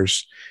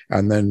 hours,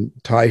 and then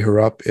tie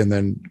her up, and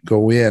then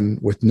go in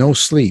with no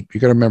sleep. You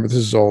got to remember, this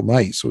is all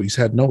night, so he's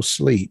had no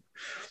sleep.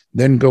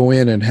 Then go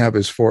in and have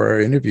his 4-hour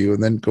interview,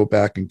 and then go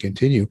back and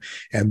continue.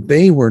 And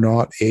they were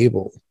not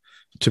able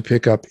to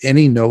pick up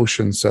any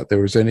notions that there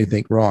was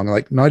anything wrong.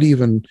 Like, not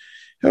even,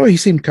 he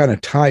seemed kind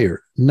of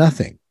tired.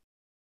 Nothing.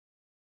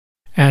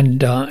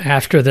 And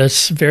after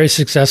this very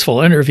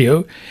successful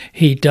interview,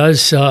 he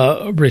does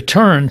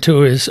return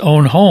to his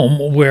own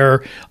home,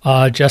 where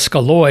Jessica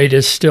Lloyd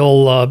is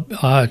still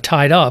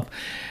tied up.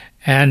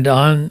 And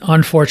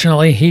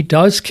unfortunately, he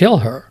does kill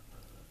her.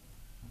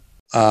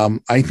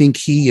 I think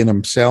he in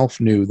himself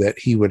knew that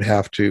he would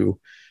have to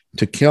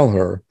kill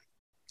her,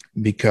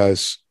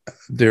 because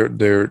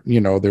there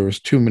was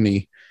too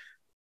many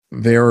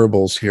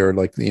variables here,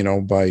 like,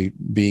 by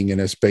being in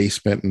his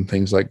basement and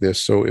things like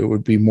this. So it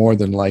would be more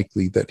than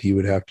likely that he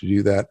would have to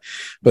do that.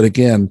 But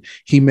again,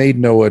 he made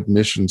no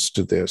admissions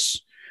to this.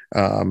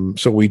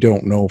 So we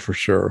don't know for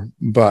sure,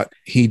 but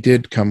he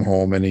did come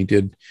home, and he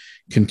did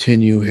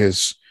continue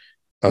his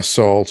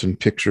assault and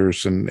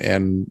pictures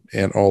and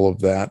all of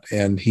that.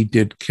 And he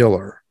did kill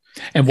her.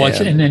 And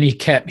then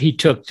he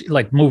took,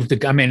 like, moved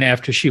the, I mean,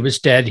 after she was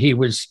dead, he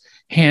was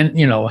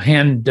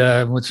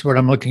what's what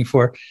I'm looking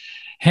for?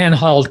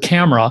 Handheld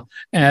camera,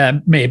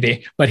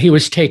 maybe, but he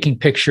was taking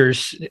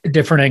pictures,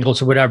 different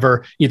angles or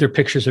whatever, either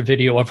pictures or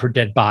video of her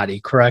dead body,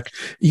 correct?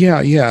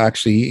 Yeah,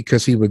 actually,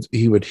 because he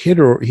would hit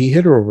her. He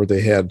hit her over the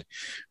head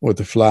with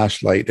the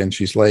flashlight, and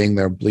she's laying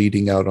there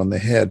bleeding out on the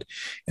head,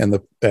 and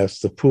as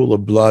the pool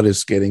of blood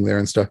is getting there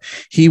and stuff,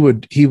 he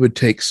would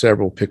take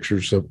several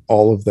pictures of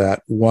all of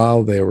that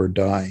while they were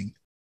dying.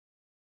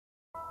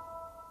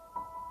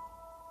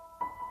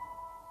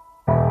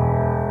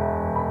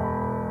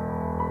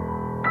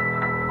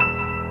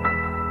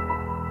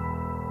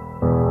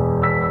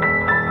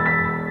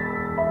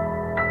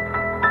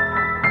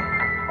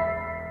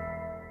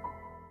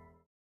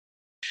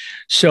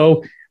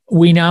 So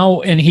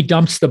and he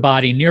dumps the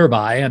body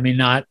nearby. I mean,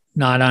 not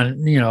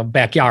on,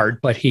 backyard,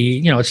 but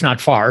he, it's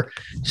not far.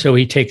 So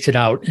he takes it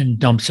out and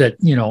dumps it,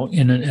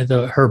 in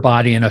her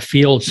body in a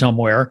field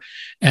somewhere,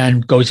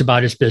 and goes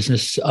about his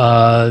business,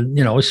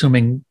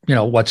 assuming,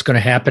 what's going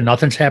to happen.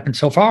 Nothing's happened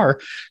so far.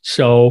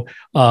 So,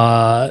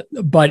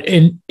 but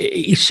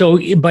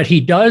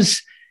he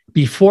does,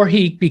 before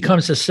he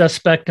becomes a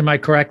suspect, am I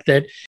correct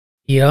that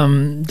he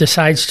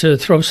decides to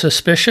throw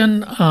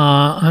suspicion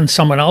on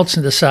someone else,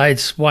 and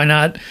decides, why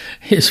not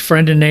his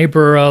friend and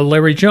neighbor,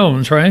 Larry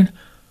Jones, right?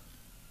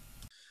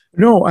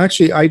 No,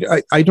 actually,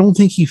 I don't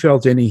think he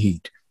felt any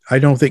heat. I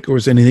don't think there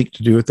was anything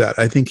to do with that.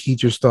 I think he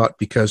just thought,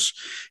 because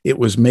it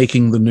was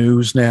making the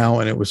news now,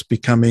 and it was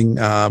becoming,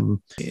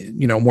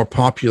 more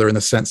popular in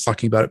the sense,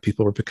 talking about it,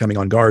 people were becoming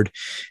on guard,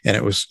 and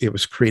it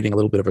was creating a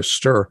little bit of a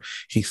stir.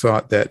 He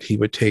thought that he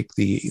would take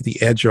the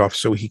edge off,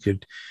 so he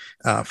could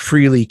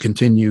freely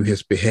continue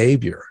his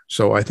behavior.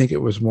 So I think it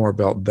was more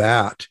about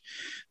that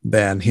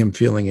than him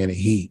feeling any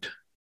heat.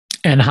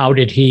 And how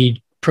did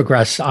he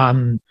progress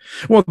on?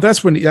 Well,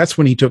 that's when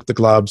he took the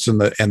gloves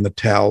and the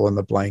towel and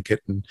the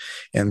blanket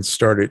and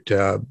started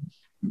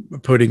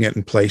putting it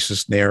in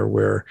places near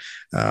where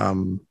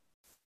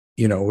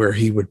where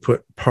he would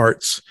put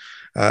parts,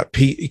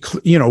 clothing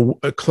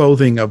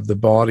of the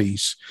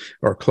bodies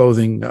or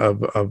clothing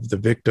of the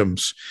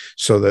victims,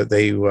 so that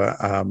they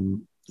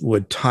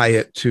would tie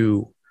it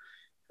to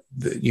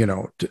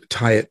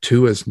tie it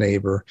to his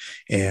neighbor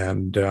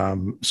and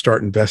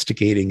start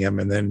investigating him,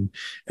 and then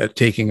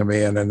taking him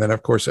in. And then,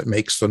 of course, it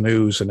makes the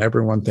news, and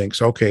everyone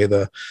thinks, okay,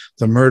 the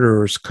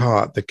murderer's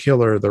caught, the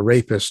killer, the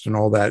rapist, and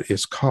all that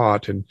is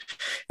caught. And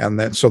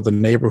then so the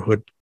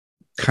neighborhood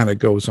kind of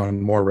goes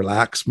on more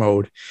relaxed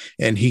mode,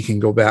 and he can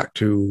go back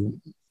to,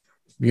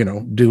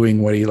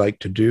 doing what he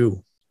liked to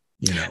do.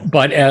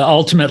 But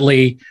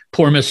ultimately,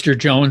 poor Mr.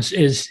 Jones,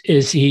 is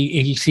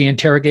he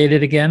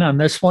interrogated again on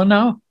this one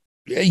now?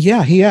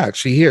 Yeah, he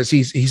actually is.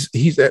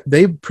 He's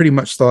they pretty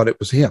much thought it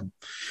was him,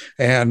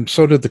 and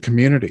so did the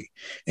community,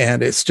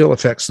 and it still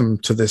affects them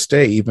to this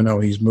day. Even though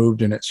he's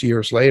moved and it's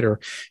years later,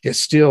 it's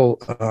still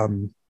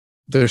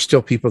there's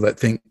still people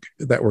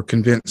that were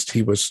convinced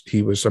he was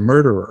a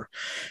murderer,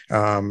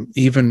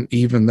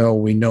 even though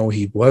we know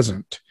he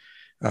wasn't.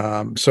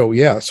 So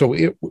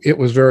it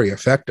was very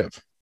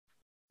effective.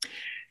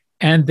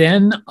 And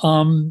then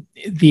again,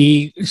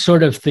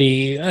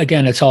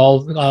 it's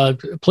all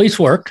police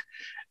work.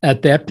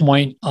 At that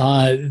point,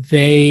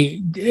 they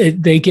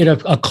get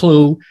a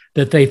clue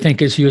that they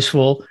think is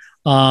useful,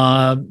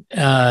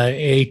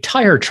 a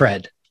tire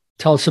tread.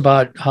 Tell us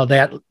about how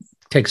that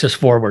takes us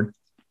forward.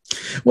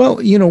 Well,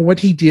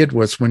 what he did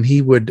was, when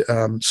he would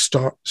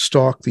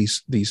stalk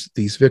these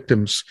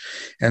victims,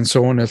 and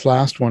so on his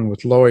last one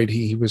with Lloyd,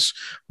 he was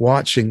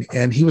watching,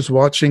 and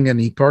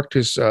he parked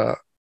his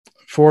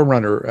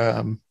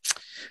Forerunner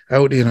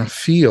out in a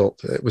field.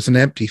 It was an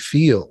empty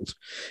field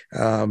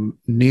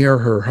near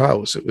her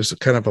house. It was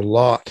kind of a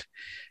lot,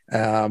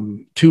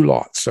 2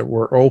 lots that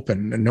were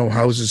open and no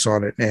houses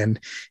on it. And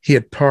he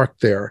had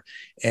parked there.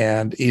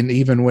 And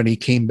even when he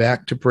came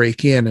back to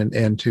break in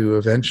and to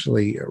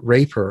eventually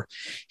rape her,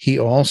 he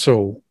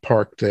also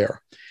parked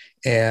there.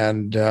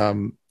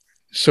 And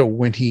so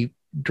when he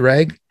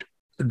drug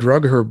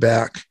her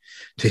back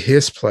to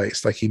his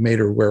place, like he made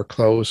her wear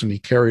clothes and he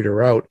carried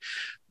her out,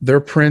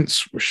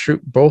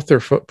 both their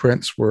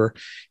footprints were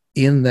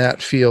in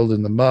that field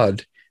in the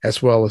mud,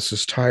 as well as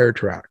his tire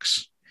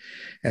tracks.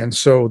 And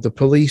so the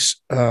police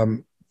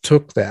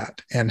took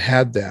that and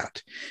had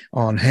that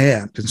on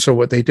hand. And so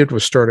what they did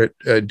was started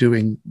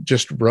doing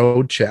just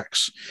road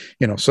checks,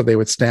 so they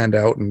would stand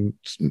out and,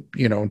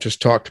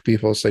 just talk to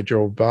people as they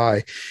drove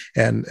by,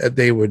 and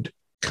they would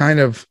kind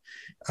of,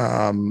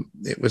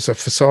 it was a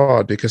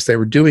facade, because they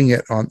were doing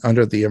it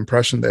under the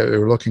impression that they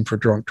were looking for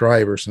drunk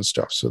drivers and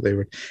stuff. So they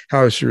would,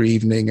 how's your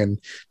evening, and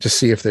to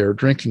see if they were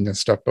drinking and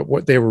stuff. But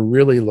what they were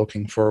really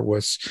looking for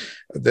was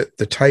the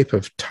type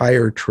of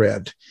tire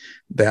tread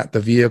that the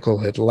vehicle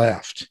had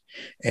left.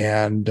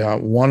 And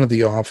one of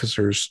the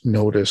officers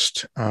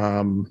noticed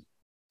that,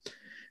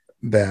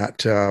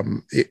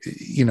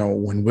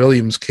 when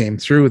Williams came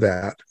through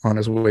that on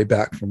his way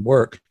back from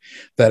work,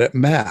 that it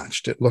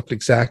matched. It looked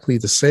exactly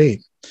the same.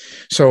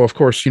 So, of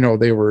course,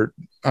 they were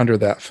under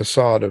that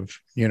facade of,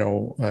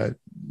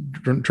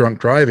 drunk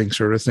driving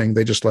sort of thing.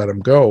 They just let him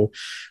go.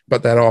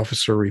 But that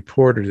officer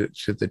reported it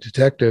to the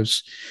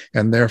detectives,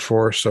 and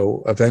therefore,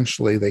 so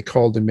eventually they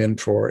called him in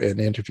for an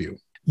interview.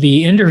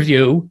 The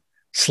interview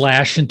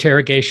 /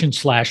 interrogation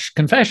 /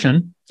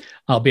 confession,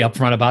 I'll be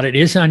upfront about it,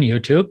 is on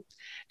YouTube.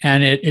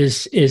 And it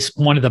is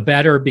one of the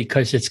better,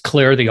 because it's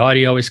clear. The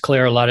audio is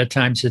clear. A lot of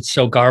times it's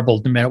so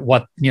garbled, no matter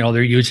what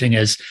they're using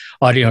as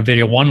audio and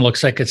video. One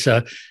looks like it's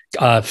a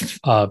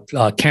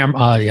phone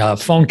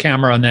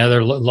camera, and the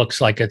other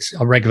looks like it's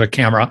a regular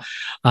camera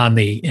on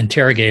the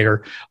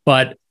interrogator.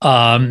 But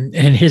and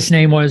his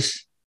name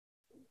was?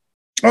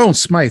 Oh,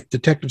 Smythe,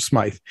 Detective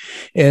Smythe.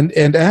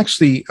 And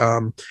actually,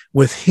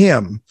 with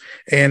him,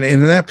 and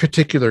in that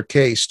particular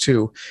case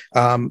too,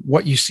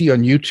 what you see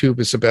on YouTube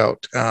is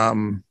about,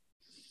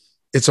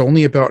 it's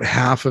only about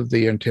half of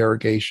the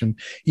interrogation.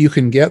 You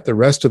can get the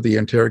rest of the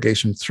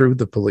interrogation through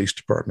the police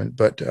department,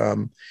 but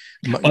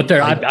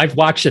I've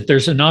watched it.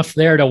 There's enough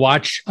there to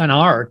watch an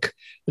arc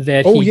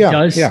that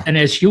does. Yeah. And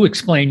as you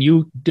explain,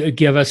 you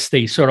give us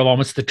the sort of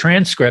almost the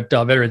transcript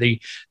of it, or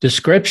the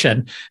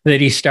description, that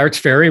he starts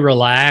very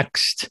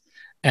relaxed.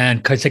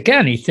 And because,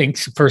 again, he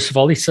thinks, first of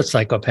all, he's a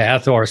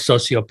psychopath or a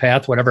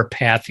sociopath, whatever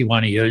path you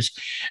want to use.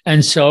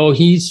 And so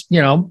he's,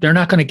 they're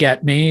not going to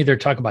get me. They're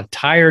talking about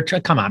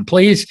come on,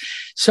 please.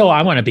 So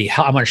I want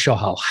to show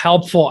how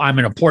helpful. I'm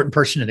an important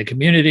person in the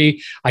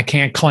community. I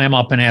can't clam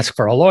up and ask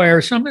for a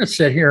lawyer. So I'm going to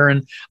sit here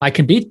and I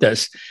can beat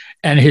this.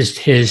 And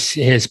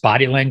his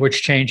body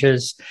language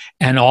changes.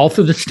 And all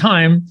through this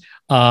time,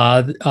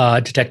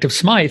 Detective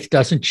Smythe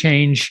doesn't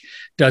change,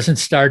 doesn't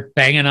start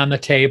banging on the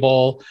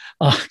table,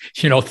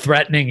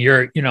 threatening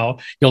you'll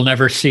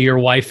never see your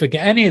wife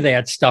again. Any of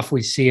that stuff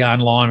we see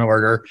on Law and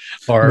Order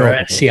or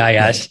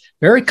NCIS.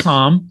 Very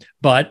calm,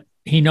 but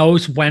He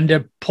knows when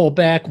to pull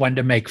back, when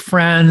to make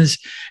friends.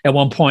 At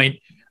one point,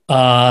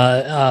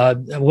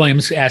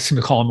 Williams asked him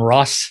to call him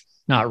Russ,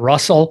 not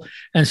Russell,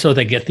 and so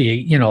they get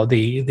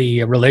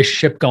the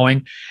relationship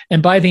going.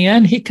 And by the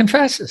end, he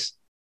confesses.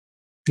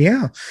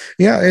 Yeah.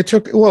 It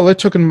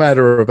took a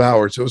matter of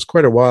hours. It was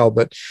quite a while,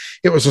 but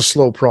it was a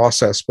slow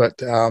process.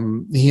 But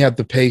he had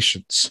the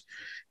patience,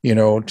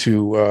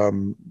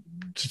 to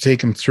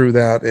take him through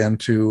that, and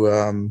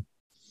to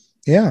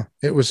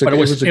it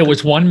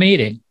was one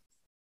meeting.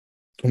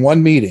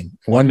 One meeting.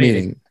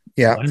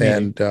 Yeah.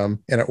 And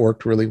it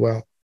worked really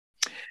well.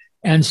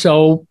 And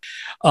so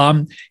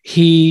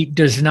he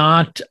does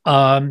not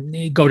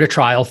go to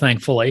trial,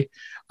 thankfully.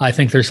 I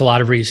think there's a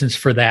lot of reasons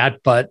for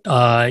that. But,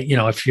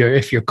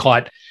 if you're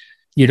caught,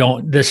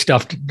 this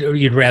stuff,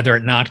 you'd rather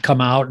it not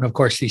come out. And of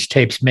course, these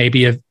tapes,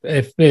 maybe if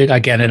it,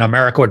 again, in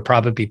America, would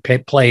probably be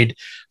played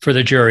for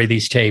the jury,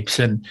 these tapes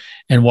and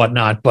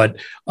whatnot. But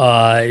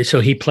so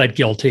he pled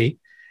guilty.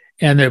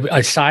 And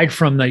aside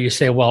from you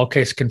say, well,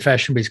 okay, it's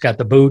confession, but he's got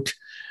the boot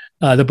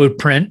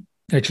print,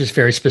 which is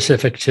very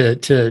specific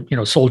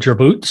to soldier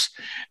boots,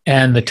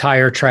 and the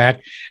tire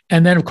track.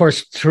 And then, of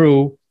course,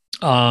 through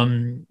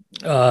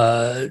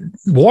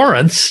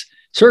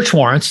search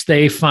warrants,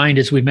 they find,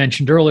 as we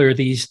mentioned earlier,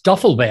 these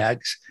duffel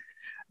bags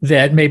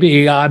that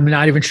maybe, I'm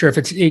not even sure if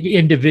it's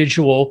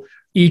individual,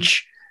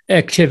 each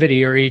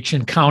activity or each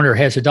encounter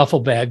has a duffel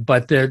bag,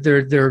 but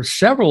there are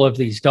several of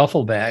these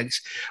duffel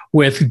bags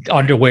with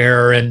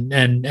underwear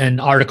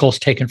and articles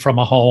taken from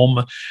a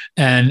home.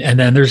 And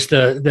then there's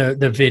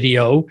the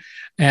video.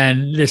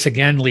 And this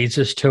again leads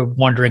us to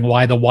wondering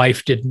why the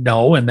wife didn't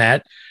know, and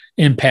that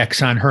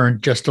impacts on her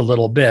just a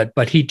little bit.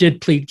 But he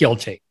did plead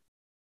guilty.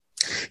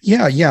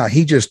 Yeah.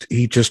 He just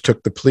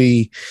took the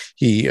plea.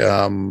 He, he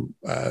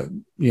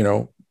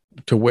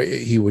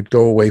would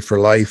go away for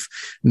life.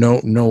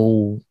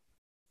 No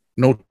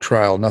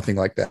trial, nothing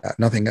like that.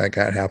 Nothing like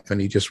that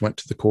happened. He just went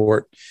to the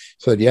court,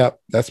 said, yeah,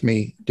 that's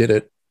me, did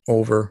it,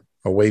 over,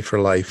 away for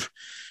life.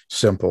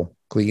 Simple,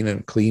 clean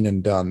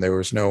and done.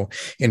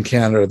 In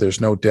Canada,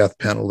 there's no death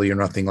penalty or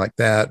nothing like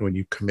that. When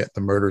you commit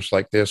the murders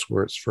like this,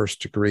 where it's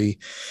first degree,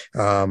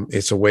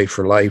 it's away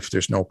for life.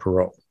 There's no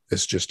parole.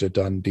 It's just a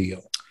done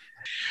deal.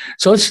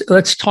 So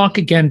let's talk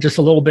again just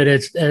a little bit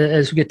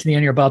as we get to the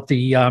end here about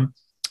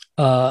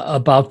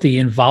the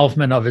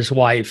involvement of his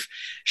wife.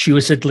 She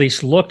was at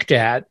least looked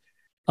at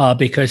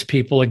because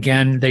people,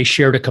 again, they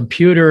shared a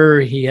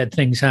computer. He had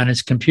things on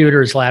his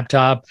computer, his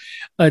laptop,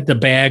 the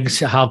bags.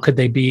 How could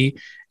they be?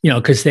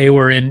 Because they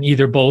were in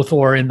either both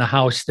or in the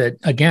house that,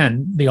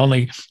 again, the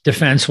only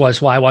defense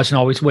was, well, I wasn't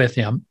always with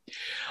him.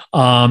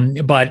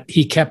 But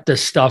he kept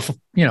this stuff,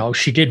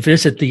 she did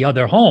visit the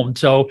other home.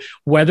 So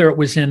whether it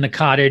was in the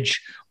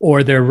cottage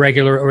or their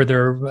regular or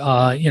their,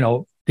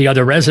 the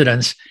other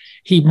residence,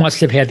 he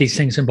must have had these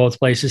things in both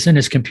places in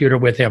his computer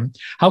with him.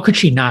 How could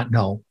she not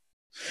know?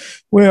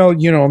 Well,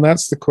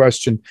 that's the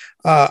question.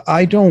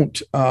 I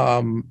don't,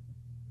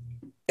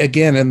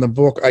 again, in the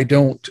book, I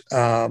don't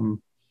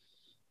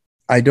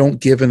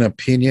give an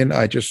opinion.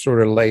 I just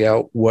sort of lay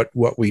out what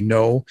we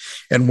know.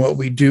 And what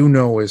we do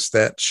know is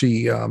that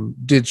she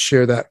did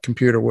share that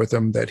computer with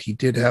him, that he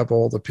did have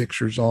all the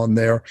pictures on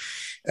there.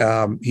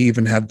 He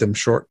even had them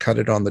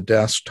shortcutted on the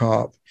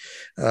desktop.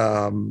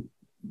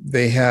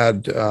 He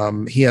had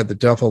the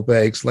duffel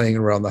bags laying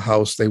around the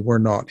house. They were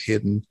not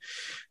hidden.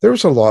 There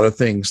was a lot of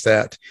things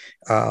that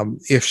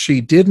if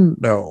she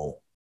didn't know,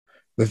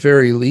 the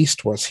very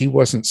least was he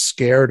wasn't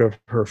scared of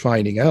her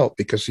finding out,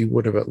 because he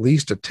would have at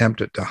least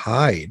attempted to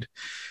hide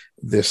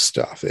this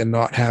stuff and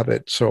not have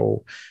it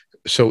so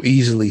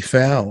easily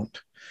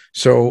found.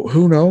 So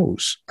who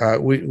knows?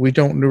 We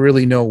don't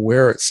really know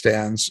where it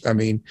stands. I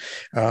mean,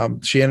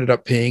 she ended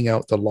up paying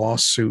out the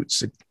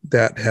lawsuits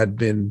that had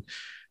been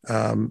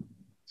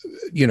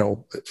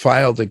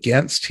filed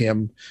against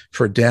him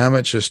for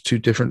damages to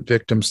different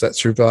victims that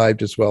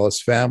survived, as well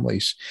as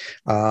families,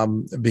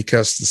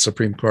 because the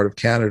Supreme Court of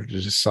Canada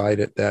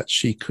decided that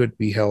she could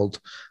be held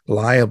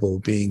liable,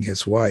 being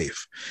his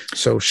wife.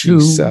 So she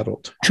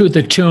settled. To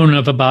the tune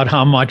of about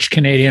how much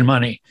Canadian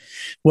money?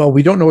 Well,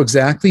 we don't know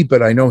exactly,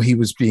 but I know he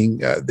was being,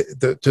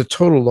 the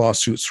total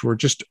lawsuits were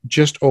just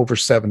over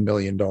 $7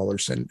 million.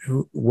 And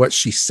what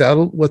she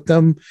settled with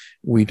them,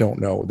 we don't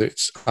know.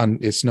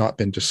 It's not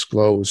been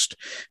disclosed.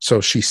 So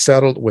she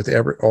settled with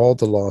all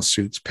the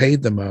lawsuits,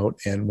 paid them out,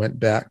 and went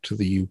back to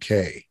the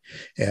UK,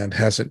 and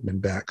hasn't been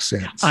back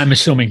since. I'm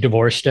assuming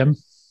divorced him.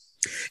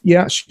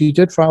 Yeah, she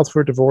did file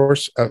for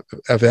divorce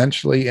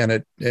eventually, and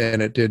it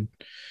did.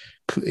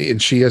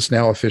 And she is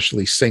now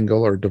officially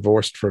single or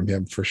divorced from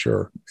him for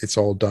sure. It's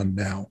all done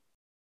now.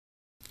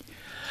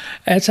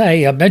 As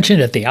I mentioned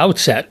at the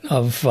outset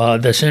of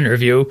this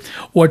interview,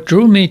 what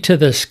drew me to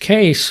this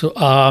case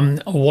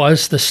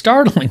was the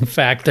startling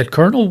fact that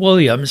Colonel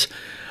Williams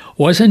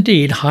was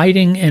indeed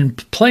hiding in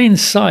plain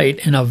sight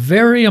in a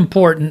very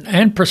important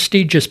and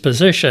prestigious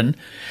position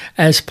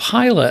as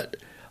pilot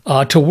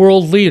to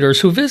world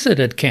leaders who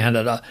visited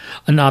Canada,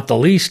 not the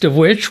least of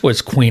which was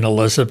Queen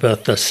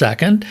Elizabeth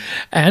II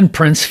and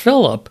Prince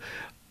Philip.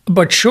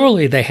 But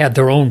surely they had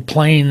their own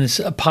planes,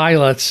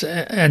 pilots,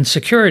 and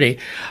security.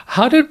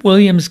 How did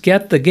Williams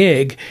get the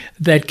gig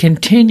that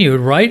continued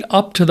right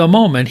up to the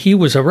moment he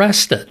was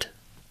arrested?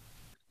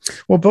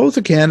 Well,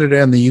 both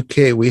Canada and the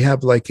UK, we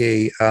have like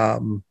a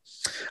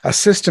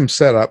system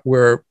set up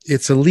where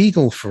it's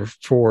illegal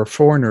for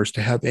foreigners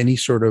to have any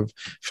sort of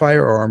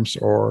firearms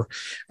or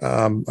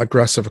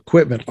aggressive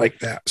equipment like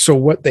that. So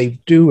what they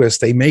do is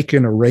they make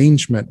an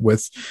arrangement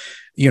with,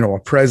 a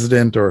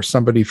president or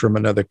somebody from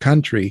another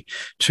country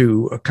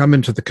to come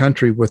into the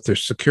country with their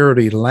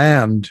security,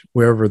 land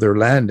wherever they're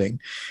landing.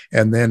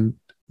 And then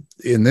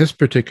in this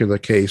particular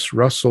case,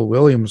 Russell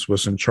Williams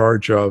was in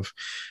charge of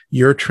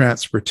your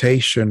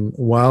transportation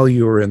while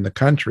you were in the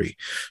country.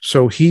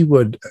 So he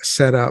would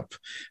set up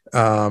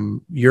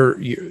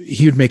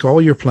he would make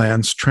all your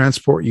plans,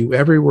 transport you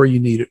everywhere you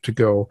needed to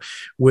go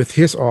with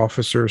his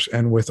officers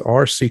and with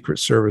our Secret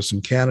Service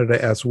in Canada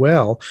as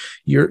well.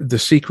 The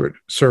Secret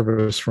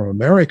Service from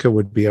America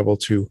would be able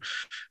to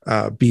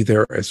be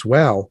there as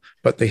well,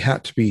 but they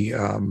had to be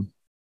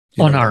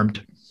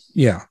unarmed.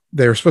 Yeah,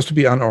 they're supposed to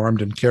be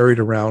unarmed and carried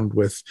around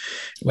with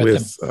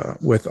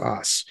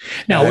us.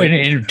 Now,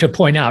 and to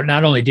point out,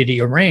 not only did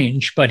he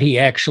arrange, but he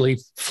actually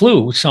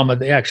flew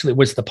actually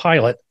was the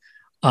pilot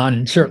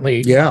on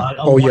certainly one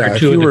or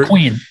two of the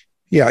Queen.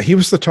 Yeah, he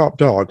was the top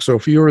dog. So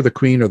if you were the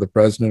Queen or the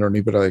president or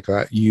anybody like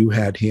that, you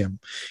had him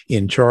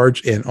in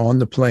charge and on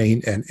the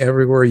plane, and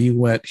everywhere you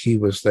went, he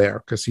was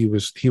there because he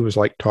was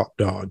like top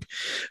dog.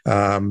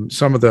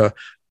 Some of the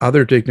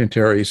other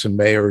dignitaries and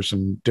mayors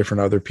and different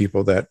other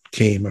people that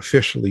came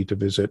officially to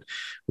visit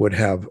would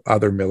have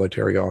other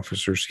military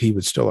officers. He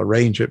would still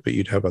arrange it, but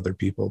you'd have other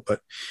people.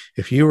 But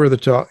if you were the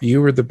top, you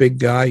were the big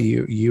guy,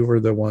 you were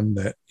the one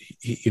that,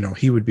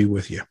 he would be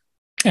with you.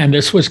 And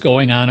this was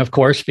going on, of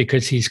course,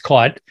 because he's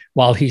caught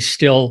while he's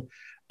still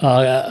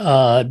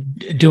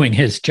doing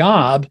his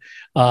job.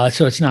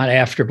 So it's not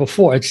after,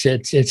 before. It's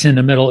in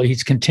the middle.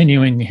 He's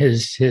continuing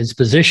his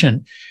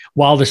position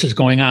while this is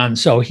going on.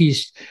 So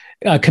he's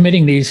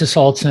committing these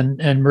assaults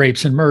and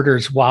rapes and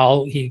murders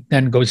while he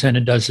then goes in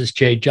and does his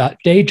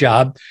day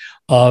job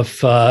of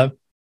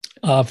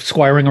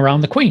squiring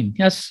around the Queen.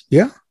 Yes.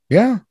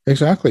 Yeah,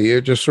 exactly.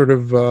 It just sort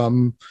of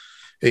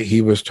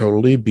he was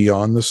totally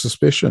beyond the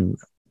suspicion.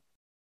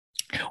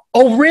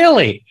 Oh,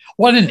 really?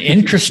 What an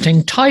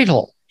interesting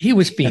title. He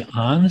was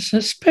beyond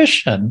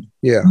suspicion.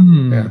 Yeah,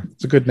 yeah.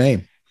 It's a good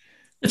name.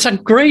 It's a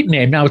great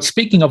name. Now,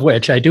 speaking of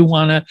which, I do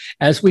want to,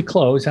 as we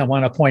close, I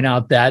want to point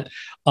out that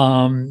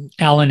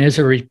Alan is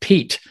a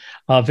repeat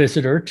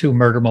visitor to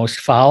Murder Most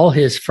Foul.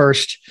 His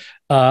first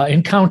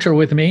encounter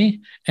with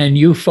me and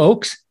you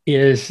folks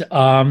is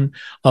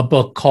a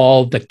book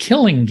called The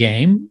Killing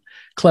Game.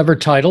 Clever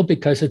title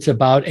because it's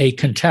about a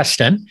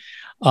contestant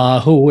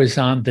who was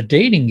on the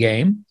dating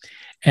game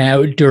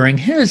during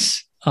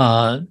his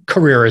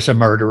career as a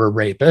murderer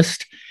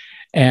rapist.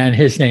 And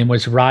his name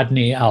was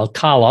Rodney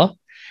Alcala.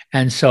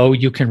 And so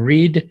you can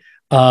read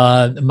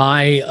or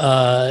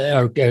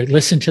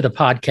listen to the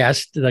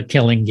podcast, The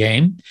Killing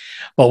Game.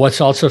 But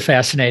what's also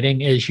fascinating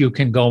is you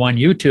can go on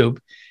YouTube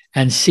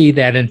and see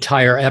that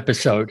entire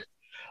episode,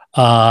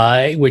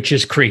 which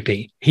is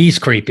creepy. He's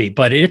creepy,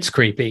 but it's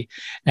creepy.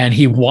 And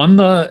he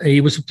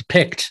was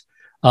picked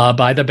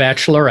by the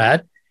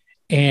Bachelorette.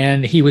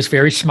 And he was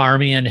very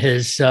smarmy in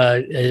his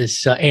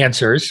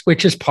answers,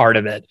 which is part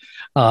of it,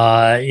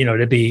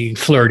 to be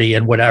flirty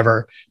and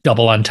whatever,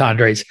 double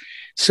entendres.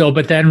 So,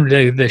 but then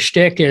the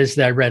shtick is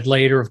that I read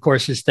later, of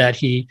course, is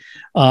that you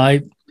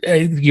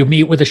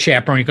meet with a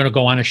chaperone. You're going to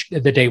go on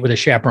the date with a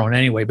chaperone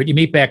anyway, but you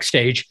meet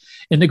backstage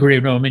in the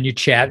green room and you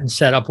chat and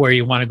set up where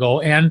you want to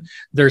go. And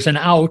there's an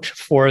out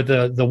for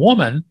the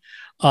woman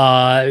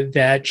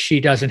that she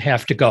doesn't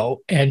have to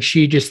go. And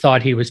she just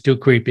thought he was too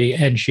creepy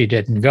and she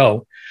didn't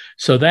go.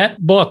 So that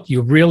book,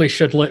 you really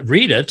should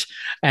read it.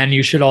 And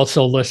you should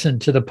also listen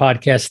to the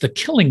podcast, The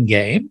Killing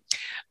Game,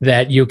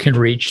 that you can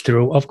reach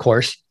through, of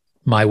course,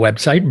 my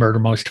website, Murder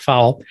Most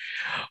Foul.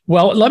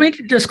 Well, let me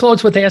just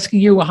close with asking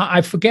you,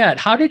 I forget,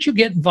 how did you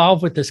get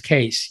involved with this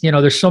case?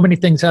 There's so many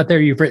things out there.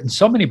 You've written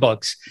so many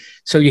books,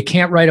 so you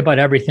can't write about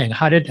everything.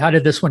 How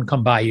did this one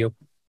come by you?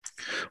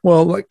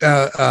 Well,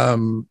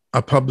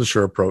 a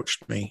publisher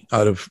approached me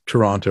out of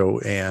Toronto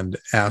and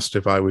asked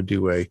if I would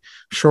do a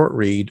short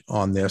read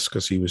on this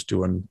because he was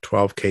doing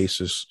 12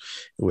 cases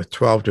with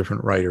 12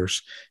 different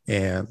writers.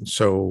 And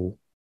so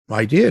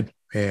I did,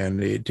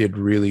 and it did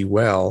really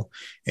well.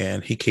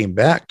 And he came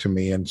back to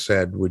me and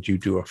said, would you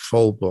do a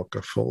full book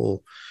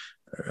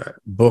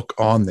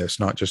on this,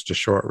 not just a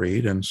short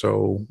read? And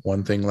so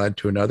one thing led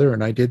to another,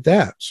 and I did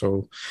that.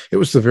 So it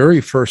was the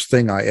very first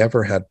thing I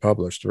ever had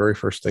published, the very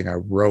first thing I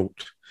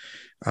wrote.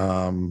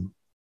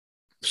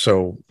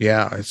 So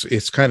yeah, it's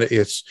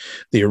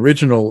the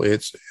original.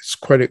 It's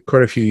quite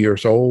a few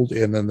years old,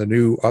 and then the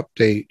new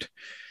update.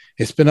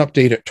 It's been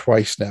updated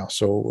twice now.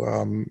 So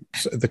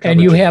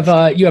and you have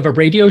a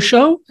radio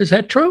show. Is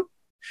that true?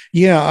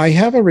 Yeah, I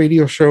have a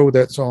radio show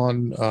that's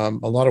on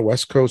a lot of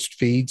West Coast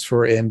feeds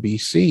for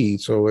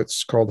NBC. So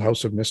it's called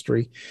House of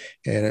Mystery,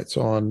 and it's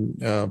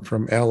on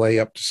from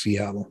LA up to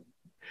Seattle.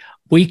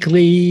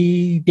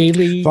 weekly,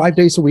 daily? 5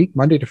 days a week,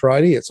 Monday to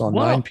Friday. It's on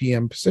Wow. 9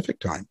 p.m. Pacific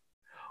time.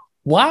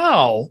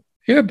 Wow.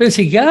 You're a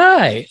busy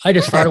guy. I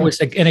just thought it was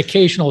an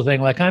occasional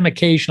thing. Like I'm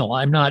occasional.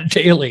 I'm not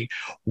daily.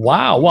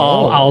 Wow.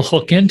 Well, I'll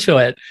hook into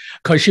it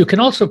because you can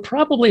also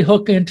probably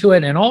hook into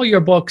it in all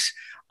your books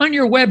on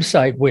your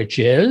website, which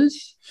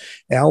is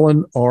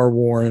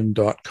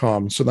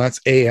AlanRwarren.com. So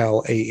that's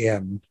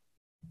AlanRwarren.com.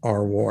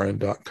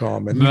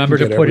 And remember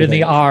to put in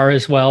the R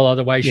as well.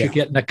 Otherwise, you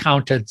get an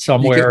accountant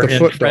somewhere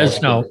in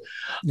Fresno.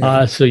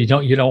 So you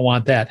don't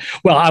want that.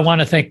 Well, I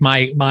want to thank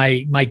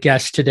my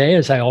guest today,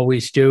 as I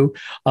always do,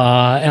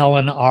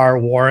 Alan R.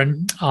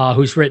 Warren,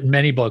 who's written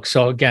many books.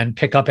 So again,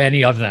 pick up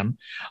any of them.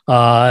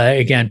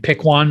 Again,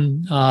 pick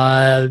one.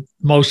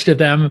 Most of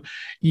them,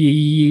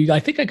 I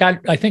think I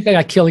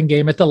got Killing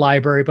Game at the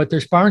library, but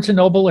there's Barnes and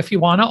Noble if you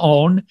want to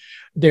own.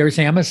 There's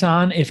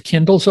Amazon if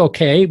Kindle's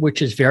okay,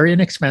 which is very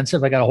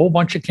inexpensive. I got a whole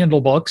bunch of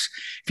Kindle books.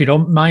 If you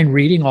don't mind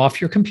reading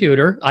off your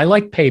computer, I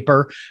like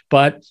paper,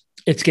 but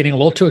it's getting a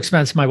little too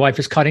expensive. My wife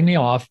is cutting me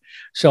off,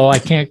 so I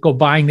can't go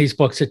buying these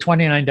books at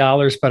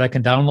 $29, but I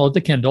can download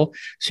the Kindle,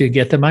 so you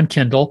get them on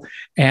Kindle.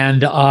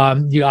 And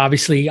you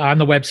obviously on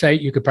the website,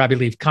 you could probably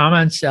leave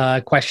comments,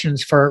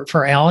 questions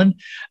for Alan,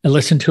 and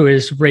listen to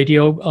his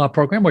radio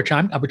program, which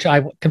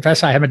I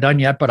confess I haven't done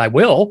yet, but I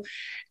will.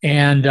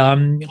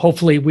 And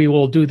hopefully we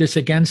will do this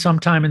again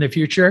sometime in the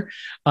future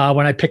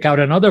when I pick out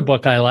another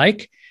book I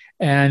like.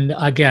 And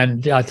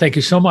again, thank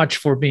you so much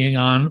for being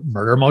on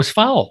Murder Most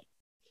Foul.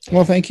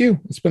 Well, thank you.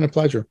 It's been a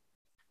pleasure.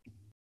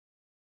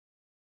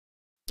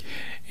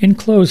 In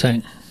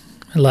closing,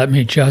 let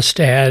me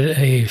just add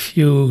a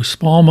few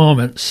small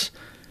moments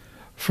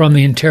from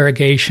the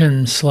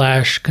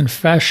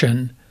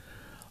interrogation/confession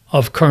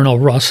of Colonel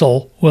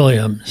Russell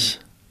Williams.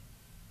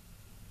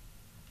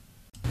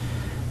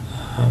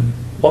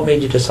 What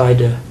made you decide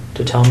to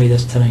tell me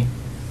this tonight?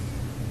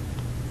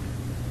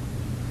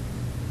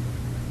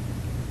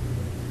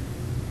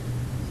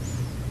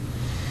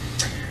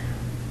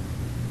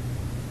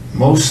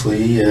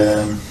 Mostly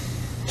to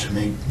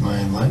make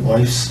my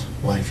wife's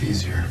life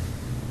easier.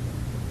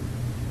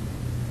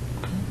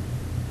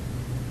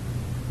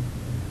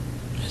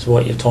 Is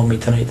what you've told me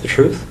tonight the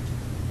truth?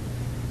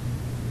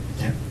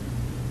 Yeah.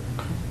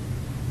 Okay.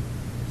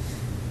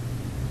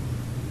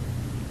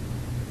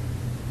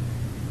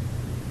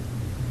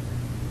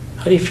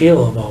 How do you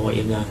feel about what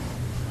you've done?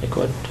 Like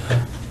what?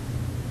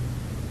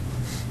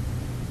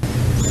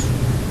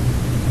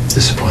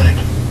 Disappointed.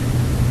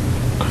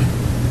 Okay.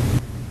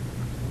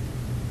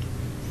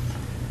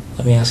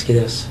 Let me ask you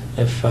this: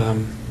 if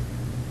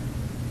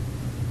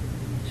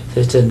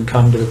this didn't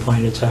come to the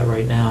point it's at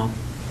right now,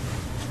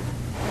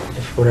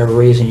 if for whatever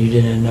reason you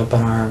didn't end up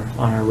on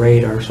our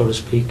radar, so to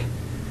speak,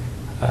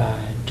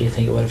 do you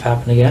think it would have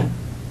happened again?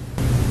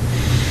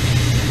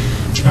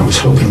 I was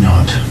hoping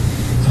not,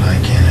 but I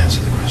can't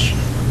answer the question.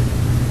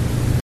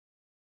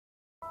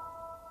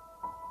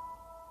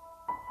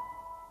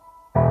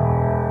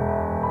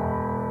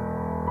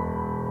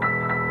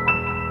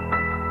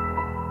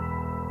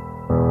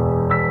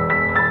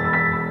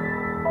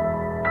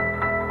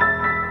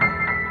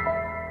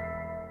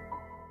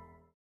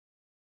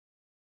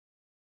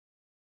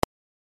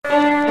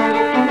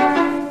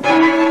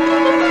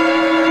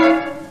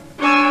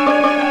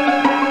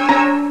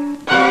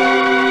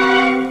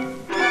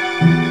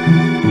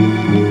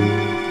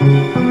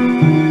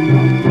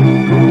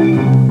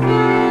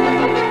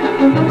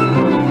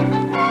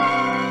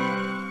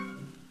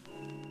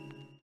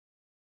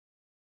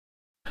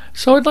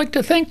 So I'd like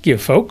to thank you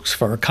folks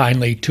for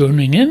kindly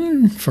tuning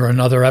in for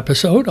another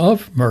episode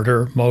of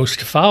Murder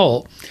Most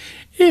Foul.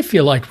 If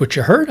you liked what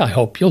you heard, I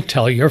hope you'll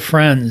tell your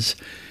friends.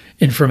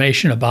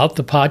 Information about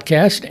the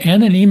podcast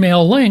and an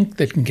email link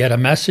that can get a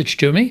message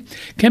to me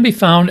can be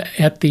found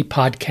at the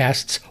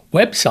podcast's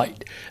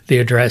website, the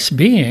address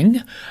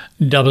being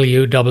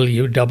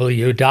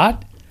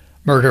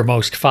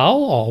www.murdermostfoul,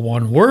 all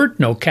one word,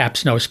 no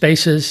caps, no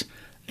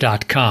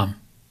spaces.com.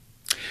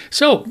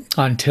 So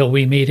until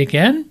we meet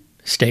again,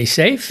 stay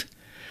safe,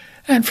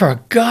 and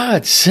for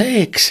God's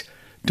sakes,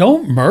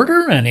 don't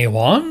murder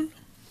anyone.